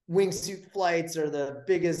wingsuit flights or the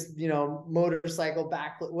biggest, motorcycle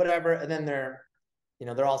backflip, whatever. And then they're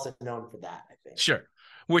also known for that, I think. Sure.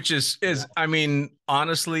 Which is I mean,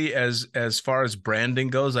 honestly, as far as branding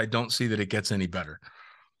goes, I don't see that it gets any better.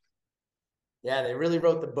 Yeah, they really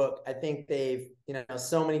wrote the book. I think they've,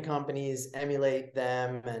 so many companies emulate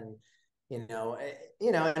them, and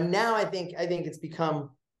and now I think it's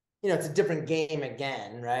become, it's a different game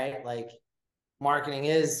again, right? Like marketing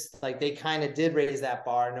is like, they kind of did raise that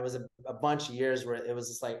bar, and it was a bunch of years where it was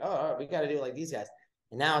just like, oh, we got to do it like these guys.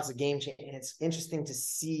 And now it's a game change. And it's interesting to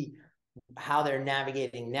see how they're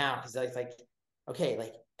navigating now, because it's like, okay,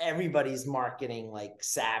 like everybody's marketing like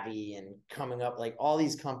savvy and coming up, like all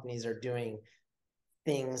these companies are doing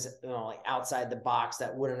things, like outside the box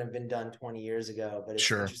that wouldn't have been done 20 years ago. But it's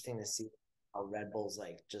Sure. interesting to see how Red Bull's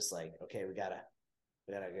like, just like, okay, we gotta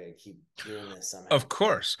keep doing this somehow. Of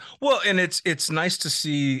course. Well, and it's nice to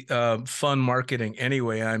see fun marketing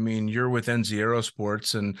anyway. I mean, you're with NZ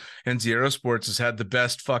Aerosports, and NZ Aerosports has had the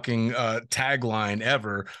best fucking tagline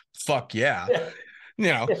ever. Fuck yeah.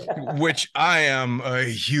 Yeah. Which I am a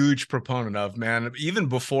huge proponent of, man. Even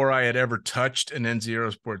before I had ever touched an N-Zero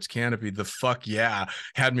Sports Canopy, the fuck yeah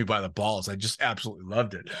had me by the balls. I just absolutely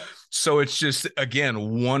loved it. So it's just,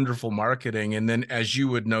 again, wonderful marketing. And then, as you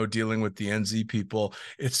would know, dealing with the NZ people,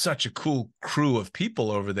 it's such a cool crew of people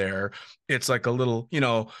over there. It's like a little,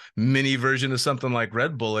 mini version of something like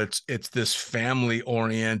Red Bull. It's this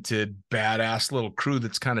family-oriented, badass little crew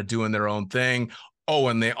that's kind of doing their own thing. Oh,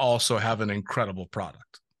 and they also have an incredible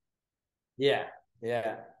product. Yeah.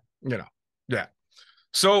 Yeah. Yeah.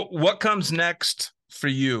 So what comes next for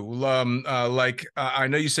you? I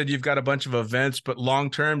know you said you've got a bunch of events, but long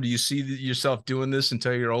term, do you see yourself doing this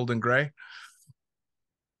until you're old and gray?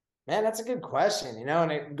 Man, that's a good question,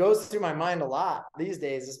 and it goes through my mind a lot these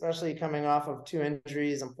days, especially coming off of 2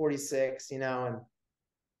 injuries. I'm 46, and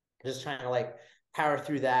just trying to like power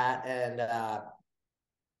through that. And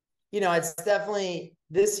it's definitely,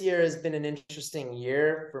 this year has been an interesting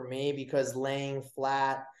year for me because laying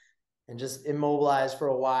flat and just immobilized for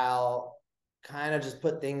a while kind of just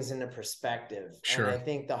put things into perspective. And I Sure.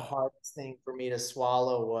 think the hardest thing for me to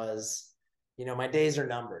swallow was, my days are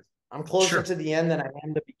numbered. I'm closer Sure. to the end than I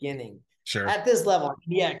am the beginning. Sure. At this level,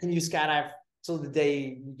 yeah, can you skydive till the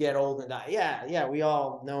day you get old and die? Yeah, we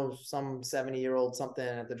all know some 70-year-old something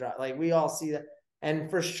at the drop. Like we all see that. And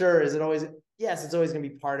for sure, is it always? Yes, it's always going to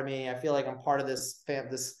be part of me. I feel like I'm part of this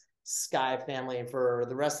sky family for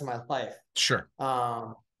the rest of my life. Sure.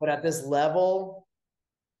 But at this level,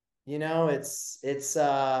 it's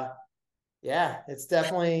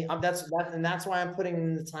definitely, and that's why I'm putting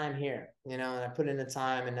in the time here, and I put in the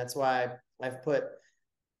time, and that's why I've put,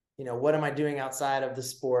 what am I doing outside of the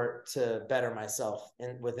sport to better myself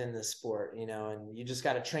within the sport, and you just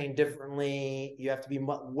got to train differently. You have to be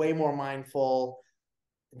way more mindful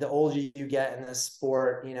the older you get in this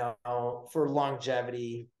sport, for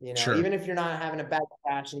longevity, Sure. even if you're not having a bad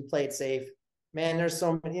crash and you play it safe, man, there's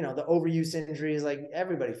so many, the overuse injuries, like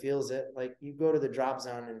everybody feels it. Like you go to the drop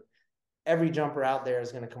zone and every jumper out there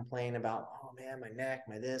is going to complain about, oh man, my neck,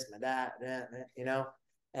 my this, my that,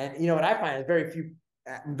 and what I find is very few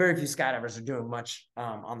skydivers are doing much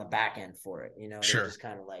on the back end for it. They Sure. just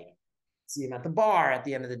kind of like see them at the bar at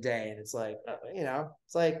the end of the day. And it's like,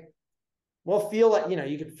 it's like, well, feel like,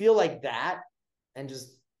 you could feel like that and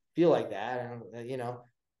just feel like that. And,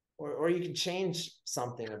 or you could change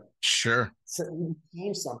something. Sure. So you can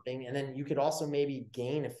change something. And then you could also maybe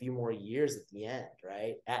gain a few more years at the end,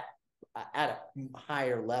 right? At a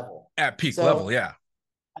higher level. At peak level. So Yeah.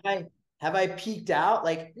 have I peaked out?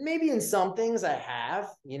 Like maybe in some things I have,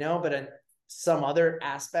 but in some other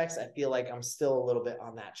aspects, I feel like I'm still a little bit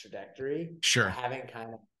on that trajectory. I Sure. haven't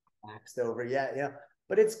kind of maxed over yet.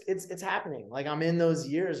 But it's happening. Like I'm in those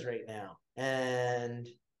years right now.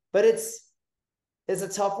 But it's a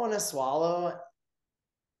tough one to swallow.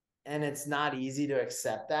 And it's not easy to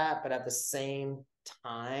accept that. But at the same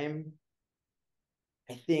time,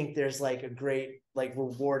 I think there's like a great, like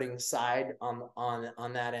rewarding side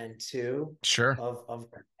on that end too, Sure.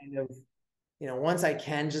 of kind of, once I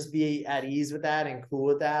can just be at ease with that and cool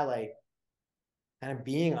with that, like kind of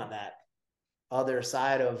being on that other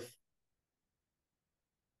side of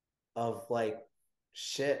like,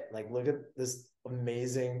 shit, like look at this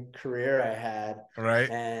amazing career I had, Right.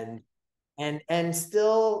 and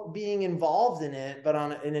still being involved in it,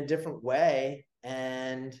 but in a different way,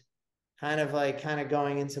 and kind of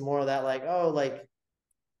going into more of that, like, oh, like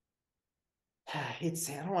I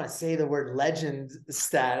don't want to say the word legend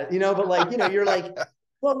status, but like, you're like,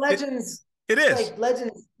 well, legends, It is. like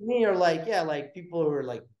legends to me are like, yeah, like people who are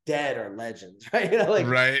like dead are legends, right? Like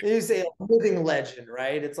Right. you say a living legend,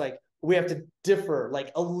 right? It's like we have to differ,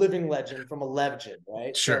 like a living legend from a legend,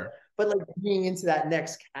 right? So, Sure. but like being into that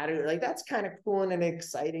next category, like that's kind of cool and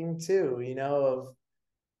exciting too, of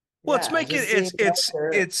Well, it's yeah, making just seeing I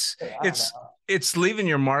don't it's know. it's leaving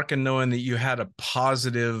your mark and knowing that you had a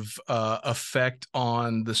positive effect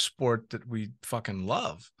on the sport that we fucking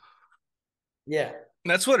love. Yeah,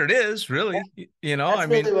 That's what it is, really. I that's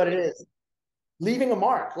mean, really what it is. Leaving a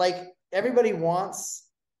mark. Like everybody wants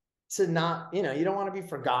to not, you don't want to be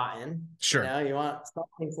forgotten. sure. You want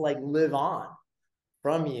something to like live on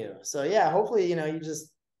from you. So yeah, hopefully, you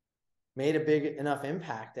just made a big enough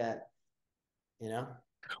impact that, you know.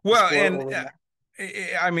 the Well, sport and where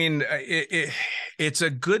we I mean, it's a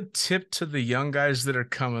good tip to the young guys that are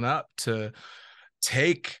coming up to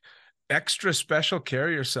take extra special care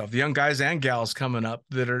of yourself. The young guys and gals coming up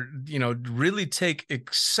that are, really take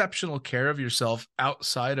exceptional care of yourself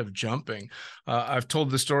outside of jumping. I've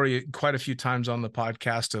told the story quite a few times on the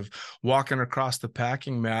podcast of walking across the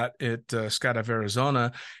packing mat at Skydive,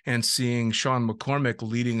 Arizona, and seeing Sean McCormick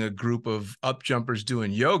leading a group of up jumpers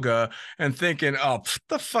doing yoga and thinking, oh,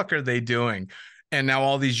 the fuck are they doing? And now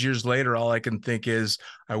all these years later, all I can think is,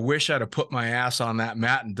 I wish I'd have put my ass on that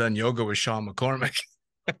mat and done yoga with Sean McCormick.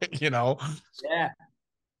 you know yeah.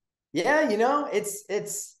 Yeah,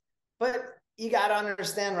 but you got to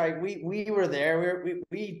understand, right? We were there.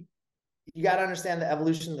 We you got to understand the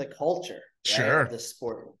evolution of the culture, right, of Sure. the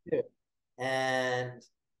sport too. And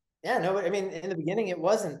yeah, no, I mean, in the beginning, it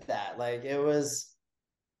wasn't that. Like, it was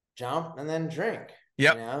jump and then drink.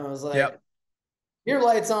 Yep. It was like Yep. beer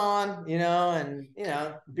lights on, and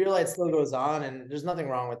beer light still goes on, and there's nothing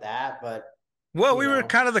wrong with that. But Well, you we were know,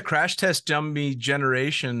 kind of the crash test dummy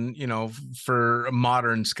generation, for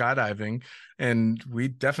modern skydiving, and we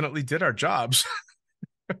definitely did our jobs.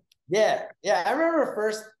 yeah, yeah. I remember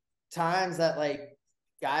first times that like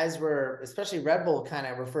guys were, especially RedBull, kind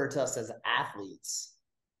of referred to us as athletes,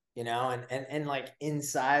 and like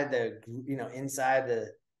inside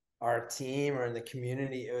the our team or in the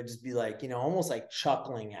community, it would just be like, almost like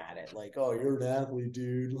chuckling at it, like, oh, you're an athlete,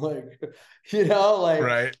 dude. Like, like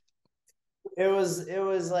Right. it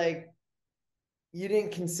was like you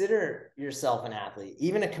didn't consider yourself an athlete,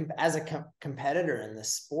 even as a competitor in the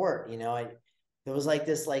sport. There was like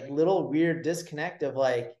this like little weird disconnect of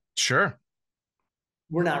like, Sure.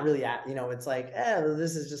 we're not really it's like,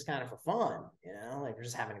 this is just kind of for fun, like we're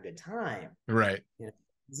just having a good time. Right. It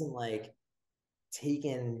isn't like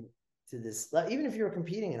taken to this, even if you were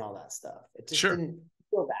competing and all that stuff, it just Sure. didn't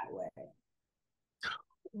feel that way.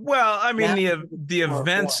 Well, I mean, Now the more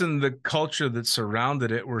events for and the culture that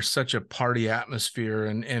surrounded it were such a party atmosphere,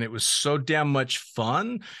 and it was so damn much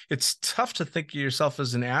fun. It's tough to think of yourself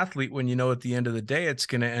as an athlete when you know at the end of the day it's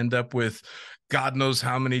going to end up with God knows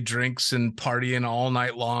how many drinks and partying all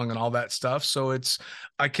night long and all that stuff. So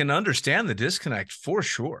I can understand the disconnect for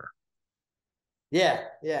sure. yeah,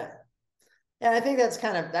 yeah. And I think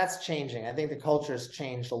that's changing. I think the culture has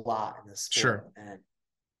changed a lot in the Sure. sport, and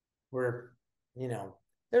we're, you know,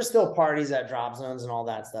 there's still parties at drop zones and all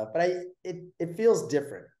that stuff, but it feels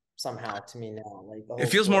different somehow to me now, like the It whole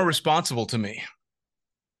feels more sport. responsible to me.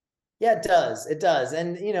 Yeah, it does,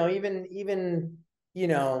 and even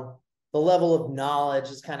the level of knowledge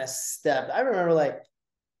is kind of stepped. I remember like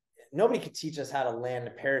nobody could teach us how to land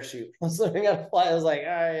a parachute. I was learning how to fly. I was like, all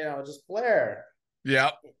right, just flare.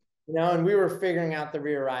 Yeah. And we were figuring out the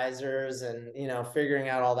rear risers and figuring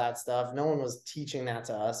out all that stuff. No one was teaching that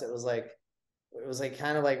to us. It was like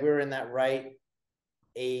kind of like we were in that right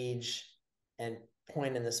age and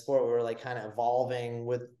point in the sport where we were like kind of evolving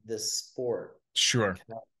with this sport, Sure.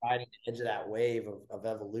 kind of riding the edge of that wave of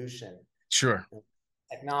evolution. Sure.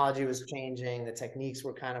 Technology was changing, the techniques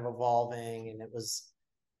were kind of evolving, and it was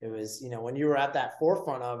when you were at that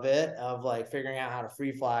forefront of it, of like figuring out how to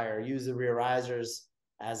free fly or use the rear risers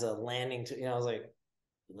as a landing to, I was like,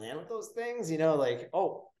 land with those things, like,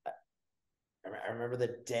 oh, I remember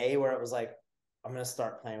the day where it was like, I'm going to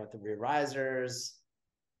start playing with the rear risers.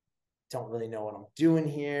 Don't really know what I'm doing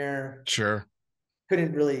here. Sure.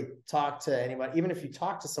 Couldn't really talk to anybody. Even if you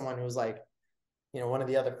talk to someone who was like, one of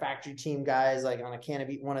the other factory team guys, like on a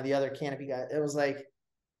Canopy, one of the other Canopy guys, it was like,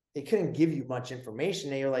 they couldn't give you much information.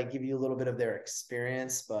 They were like, give you a little bit of their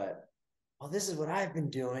experience, but, well, this is what I've been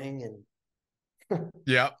doing.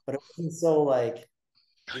 Yeah. But it wasn't so like,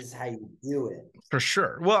 this is how you do it. For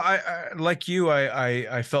sure. Well, I like you,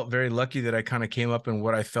 I felt very lucky that I kind of came up in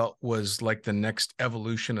what I felt was like the next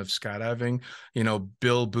evolution of skydiving.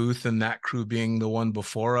 Bill Booth and that crew being the one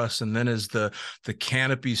before us, and then as the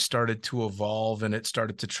canopy started to evolve and it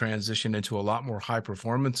started to transition into a lot more high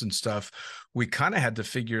performance and stuff, we kind of had to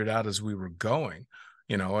figure it out as we were going.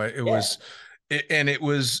 It Yeah. was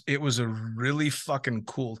it was a really fucking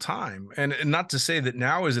cool time, and not to say that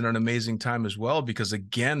now isn't an amazing time as well, because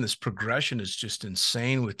again, this progression is just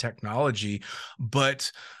insane with technology. But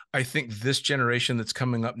I think this generation that's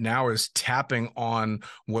coming up now is tapping on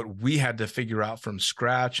what we had to figure out from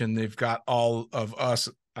scratch, and they've got all of us.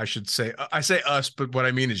 I say us, but what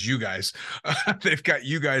I mean is you guys. They've got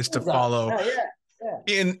you guys to follow Oh, yeah.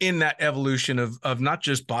 Yeah. in that evolution of not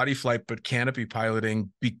just body flight but canopy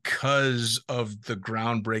piloting, because of the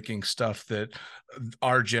groundbreaking stuff that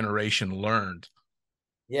our generation learned.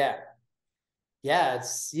 Yeah. Yeah.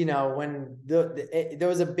 It's, when there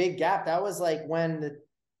was a big gap. That was like when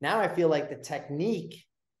now I feel like the technique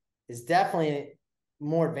is definitely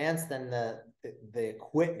more advanced than the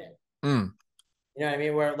equipment. Mm. You know what I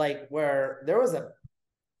mean? Where there was a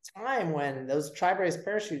time when those tri-brace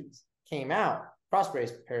parachutes came out,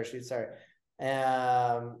 cross-brace parachutes, sorry.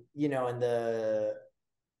 You know, and the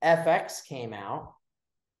FX came out,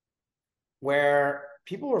 where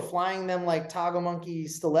people were flying them like toggle monkey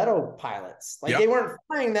stiletto pilots. Like they weren't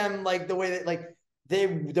flying them like the way that like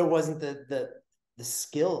there wasn't the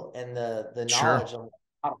skill and the knowledge of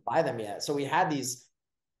how to fly them yet. So we had these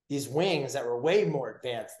wings that were way more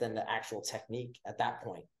advanced than the actual technique at that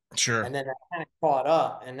point. Sure. And then that kind of caught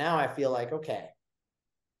up. And now I feel like, okay,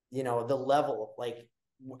 you know, the level, like,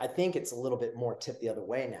 I think it's a little bit more tipped the other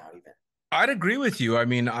way now, even. I'd agree with you. I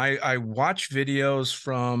mean, I watch videos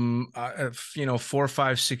from, you know, 4,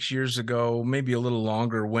 5, 6 years ago, maybe a little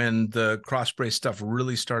longer, when the cross brace stuff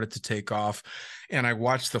really started to take off. And I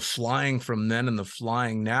watched the flying from then and the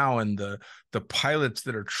flying now, and the pilots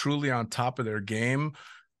that are truly on top of their game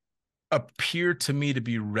appear to me to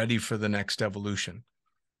be ready for the next evolution.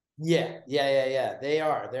 Yeah. They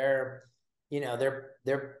are. They're, you know,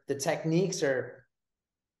 the techniques are,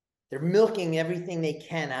 they're milking everything they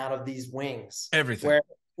can out of these wings. Everything. Where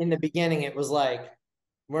in the beginning it was like,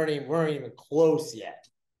 weren't even close yet.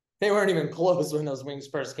 They weren't even close when those wings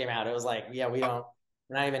first came out. It was like, yeah, we're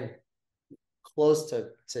not even close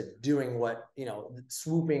to doing what, you know,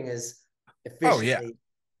 swooping as efficiently,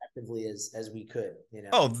 effectively as we could, you know.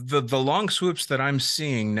 Oh, the long swoops that I'm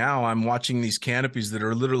seeing now, I'm watching these canopies that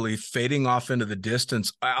are literally fading off into the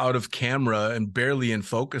distance, out of camera and barely in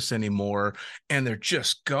focus anymore, and they're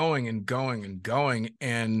just going and going and going,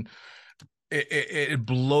 and it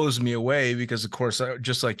blows me away, because of course,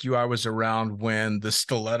 just like you, I was around when the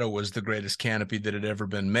stiletto was the greatest canopy that had ever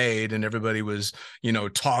been made, and everybody was, you know,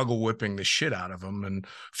 toggle whipping the shit out of them. And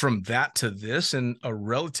from that to this in a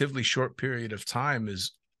relatively short period of time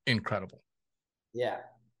is incredible. Yeah.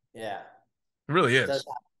 It really is.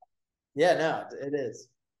 Yeah, no, it is.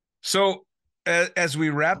 So as we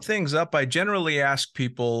wrap things up, I generally ask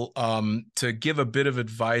people to give a bit of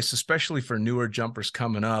advice, especially for newer jumpers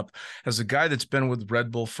coming up. As a guy that's been with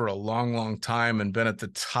Red Bull for a long, long time and been at the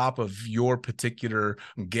top of your particular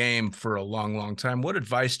game for a long, long time, what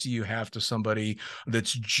advice do you have to somebody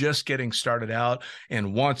that's just getting started out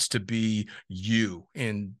and wants to be you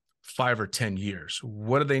in 5 or 10 years?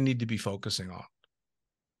 What do they need to be focusing on?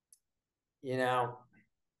 You know,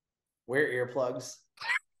 wear earplugs.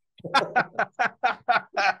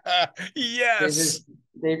 Yes.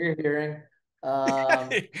 Save your hearing.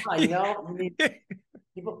 You know, you need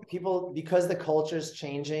people, because the culture is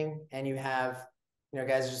changing, and you have, you know,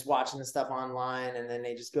 guys just watching the stuff online, and then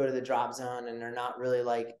they just go to the drop zone, and they're not really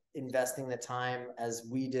like investing the time as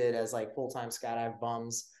we did as like full-time skydive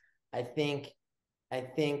bums. I think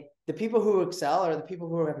the people who excel are the people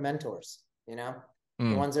who have mentors, you know,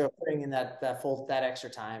 the ones that are putting in that extra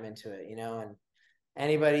time into it, you know. And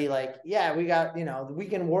anybody, like, yeah, we got, you know, the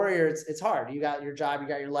weekend warrior, it's hard. You got your job, you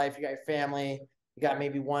got your life, you got your family, you got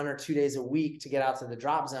maybe 1 or 2 days a week to get out to the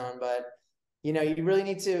drop zone. But, you know, you really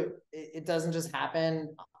need to, it doesn't just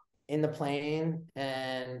happen in the plane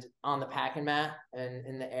and on the packing mat and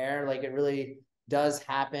in the air. Like, it really does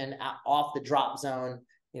happen off the drop zone,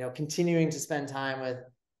 you know, continuing to spend time with,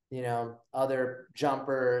 you know, other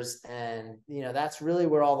jumpers. And, you know, that's really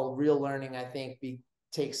where all the real learning, I think,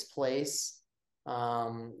 takes place.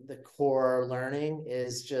 The core learning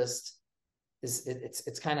is just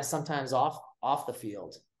it's kind of sometimes off the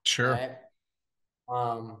field, Sure. right?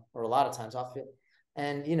 Or a lot of times off the field,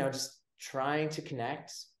 and, you know, just trying to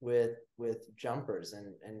connect with jumpers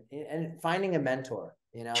and finding a mentor,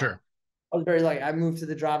 you know. Sure. I was very I moved to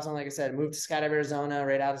the drop zone, like I said, moved to Skydiver, Arizona,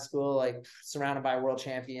 right out of school, like surrounded by world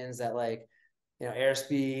champions that, like, you know,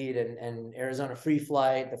 airspeed and Arizona free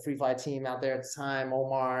flight, the free flight team out there at the time,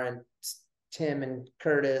 Omar and Tim and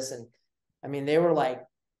Curtis. And I mean, they were like,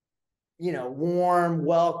 you know, warm,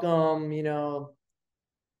 welcome, you know,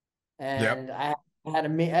 and I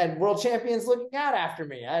had world champions looking out after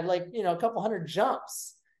me. I had, like, you know, a couple hundred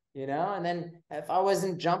jumps, you know, and then if I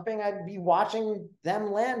wasn't jumping, I'd be watching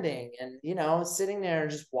them landing and, you know, sitting there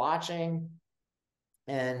and just watching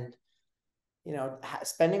and, you know,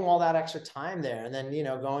 spending all that extra time there. And then, you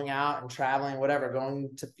know, going out and traveling, whatever, going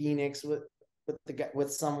to Phoenix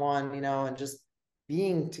with someone, you know, and just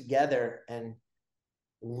being together and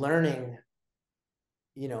learning,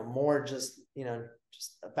 you know, more, just, you know,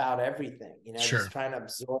 just about everything, you know. Sure. Just trying to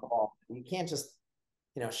absorb all. You can't just,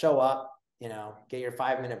 you know, show up, you know, get your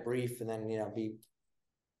 5-minute brief and then, you know, be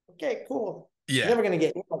okay, cool. Yeah. You're never going to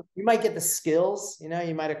get, you might get the skills, you know,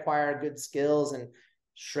 you might acquire good skills and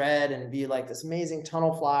shred and be like this amazing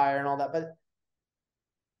tunnel flyer and all that. But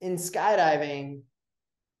in skydiving,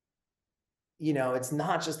 you know, it's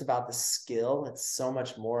not just about the skill. It's so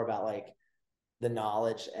much more about like the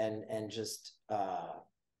knowledge and just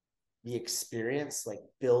the experience, like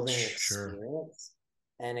building experience.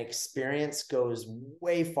 And experience goes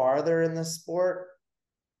way farther in this sport,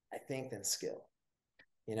 I think, than skill.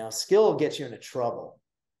 You know, skill will get you into trouble.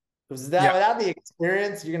 Because without the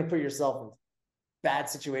experience, you're going to put yourself in bad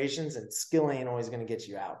situations, and skill ain't always going to get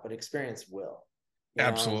you out, but experience will.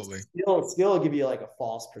 Absolutely. Skill will give you like a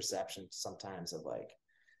false perception sometimes of like,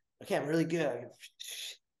 okay, I'm really good.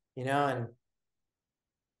 You know,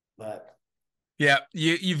 but yeah,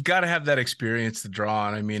 you've got to have that experience to draw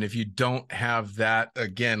on. I mean, if you don't have that,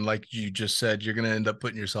 again, like you just said, you're going to end up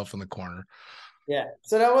putting yourself in the corner. Yeah.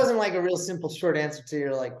 So that wasn't like a real simple, short answer to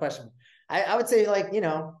your like question. I would say like, you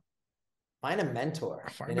know, find a mentor.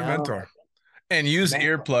 Find a mentor. And use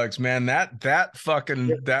earplugs, man.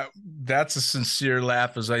 That's a sincere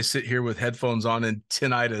laugh as I sit here with headphones on and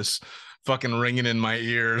tinnitus fucking ringing in my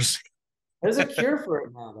ears. There's a cure for it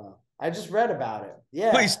now, though. I just read about it.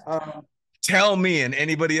 Yeah. Please tell me and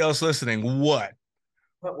anybody else listening what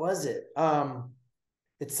was it?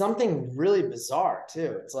 It's something really bizarre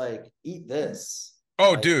too. It's like, eat this.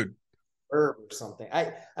 Oh, like, dude. Herb or something.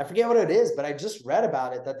 I forget what it is, but I just read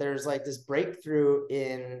about it, that there's like this breakthrough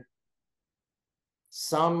in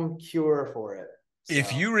some cure for it. So.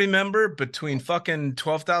 If you remember, between fucking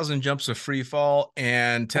 12,000 jumps of free fall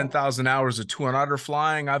and 10,000 hours of 200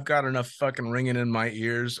 flying, I've got enough fucking ringing in my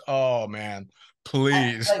ears. Oh man,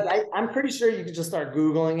 please. I'm pretty sure you could just start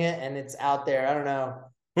Googling it and it's out there. I don't know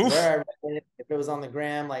where I read it, if it was on the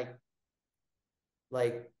gram, like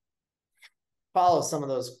follow some of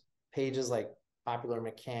those pages like Popular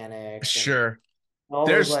Mechanics. Sure. All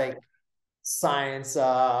those like science.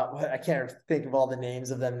 I can't think of all the names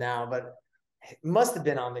of them now, but it must have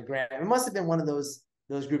been on the gram. It must have been one of those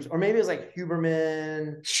groups, or maybe it was like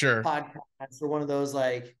Huberman podcast or one of those,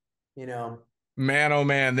 like, you know. Man, oh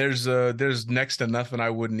man, there's next to nothing I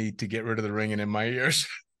wouldn't eat to get rid of the ringing in my ears.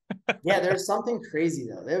 Yeah, there's something crazy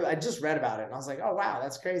though. I just read about it and I was like, oh wow,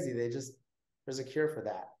 that's crazy. There's a cure for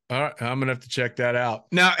that. All right, I'm gonna have to check that out.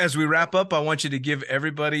 Now, as we wrap up, I want you to give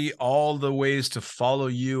everybody all the ways to follow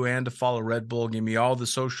you and to follow Red Bull. Give me all the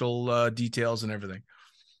social details and everything.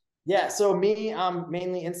 Yeah, so me,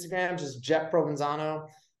 mainly Instagram, just Jeff Provenzano.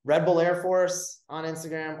 Red Bull Air Force on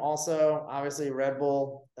Instagram, also obviously Red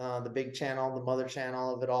Bull, the big channel, the mother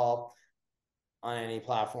channel of it all, on any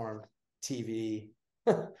platform, TV,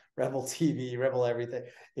 Red Bull TV, Red Bull everything,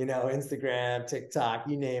 you know, Instagram, TikTok,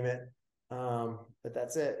 you name it. But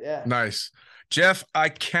that's it. Yeah. Nice. Jeff, I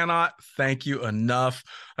cannot thank you enough.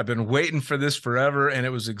 I've been waiting for this forever, and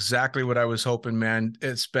it was exactly what I was hoping, man.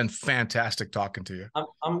 It's been fantastic talking to you.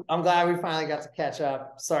 I'm glad we finally got to catch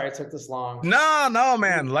up. Sorry it took this long. No,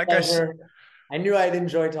 man. Like I said, I knew I'd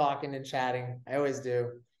enjoy talking and chatting. I always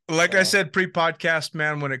do. Like I said, pre-podcast,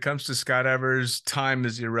 man, when it comes to skydivers, time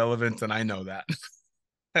is irrelevant, and I know that.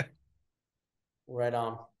 Right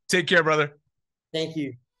on. Take care, brother. Thank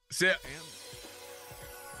you. See ya.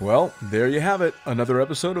 Well, there you have it. Another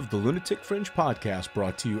episode of the Lunatic Fringe podcast,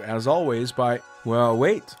 brought to you as always by, well,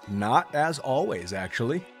 wait, not as always,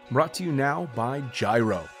 actually. Brought to you now by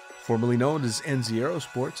Gyro. Formerly known as NZ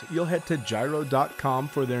Aerosports, you'll head to gyro.com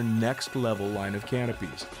for their next level line of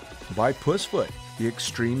canopies. By Pussfoot, the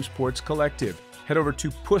Extreme Sports Collective. Head over to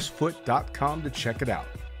pussfoot.com to check it out.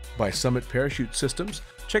 By Summit Parachute Systems,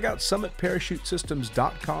 check out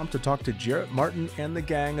summitparachutesystems.com to talk to Jarrett Martin and the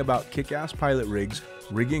gang about kick-ass pilot rigs,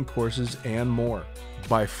 rigging courses, and more.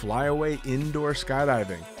 By Flyaway Indoor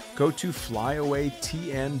Skydiving, go to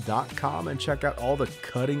flyawaytn.com and check out all the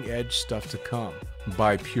cutting-edge stuff to come.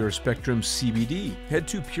 By Pure Spectrum CBD, head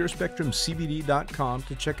to purespectrumcbd.com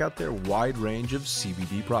to check out their wide range of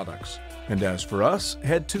CBD products. And as for us,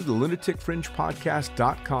 head to the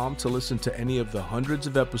lunaticfringepodcast.com to listen to any of the hundreds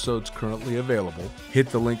of episodes currently available, hit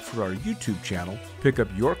the link for our YouTube channel, pick up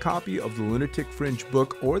your copy of the Lunatic Fringe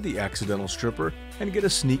book or The Accidental Stripper, and get a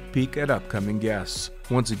sneak peek at upcoming guests.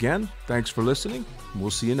 Once again, thanks for listening.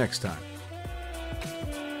 We'll see you next time.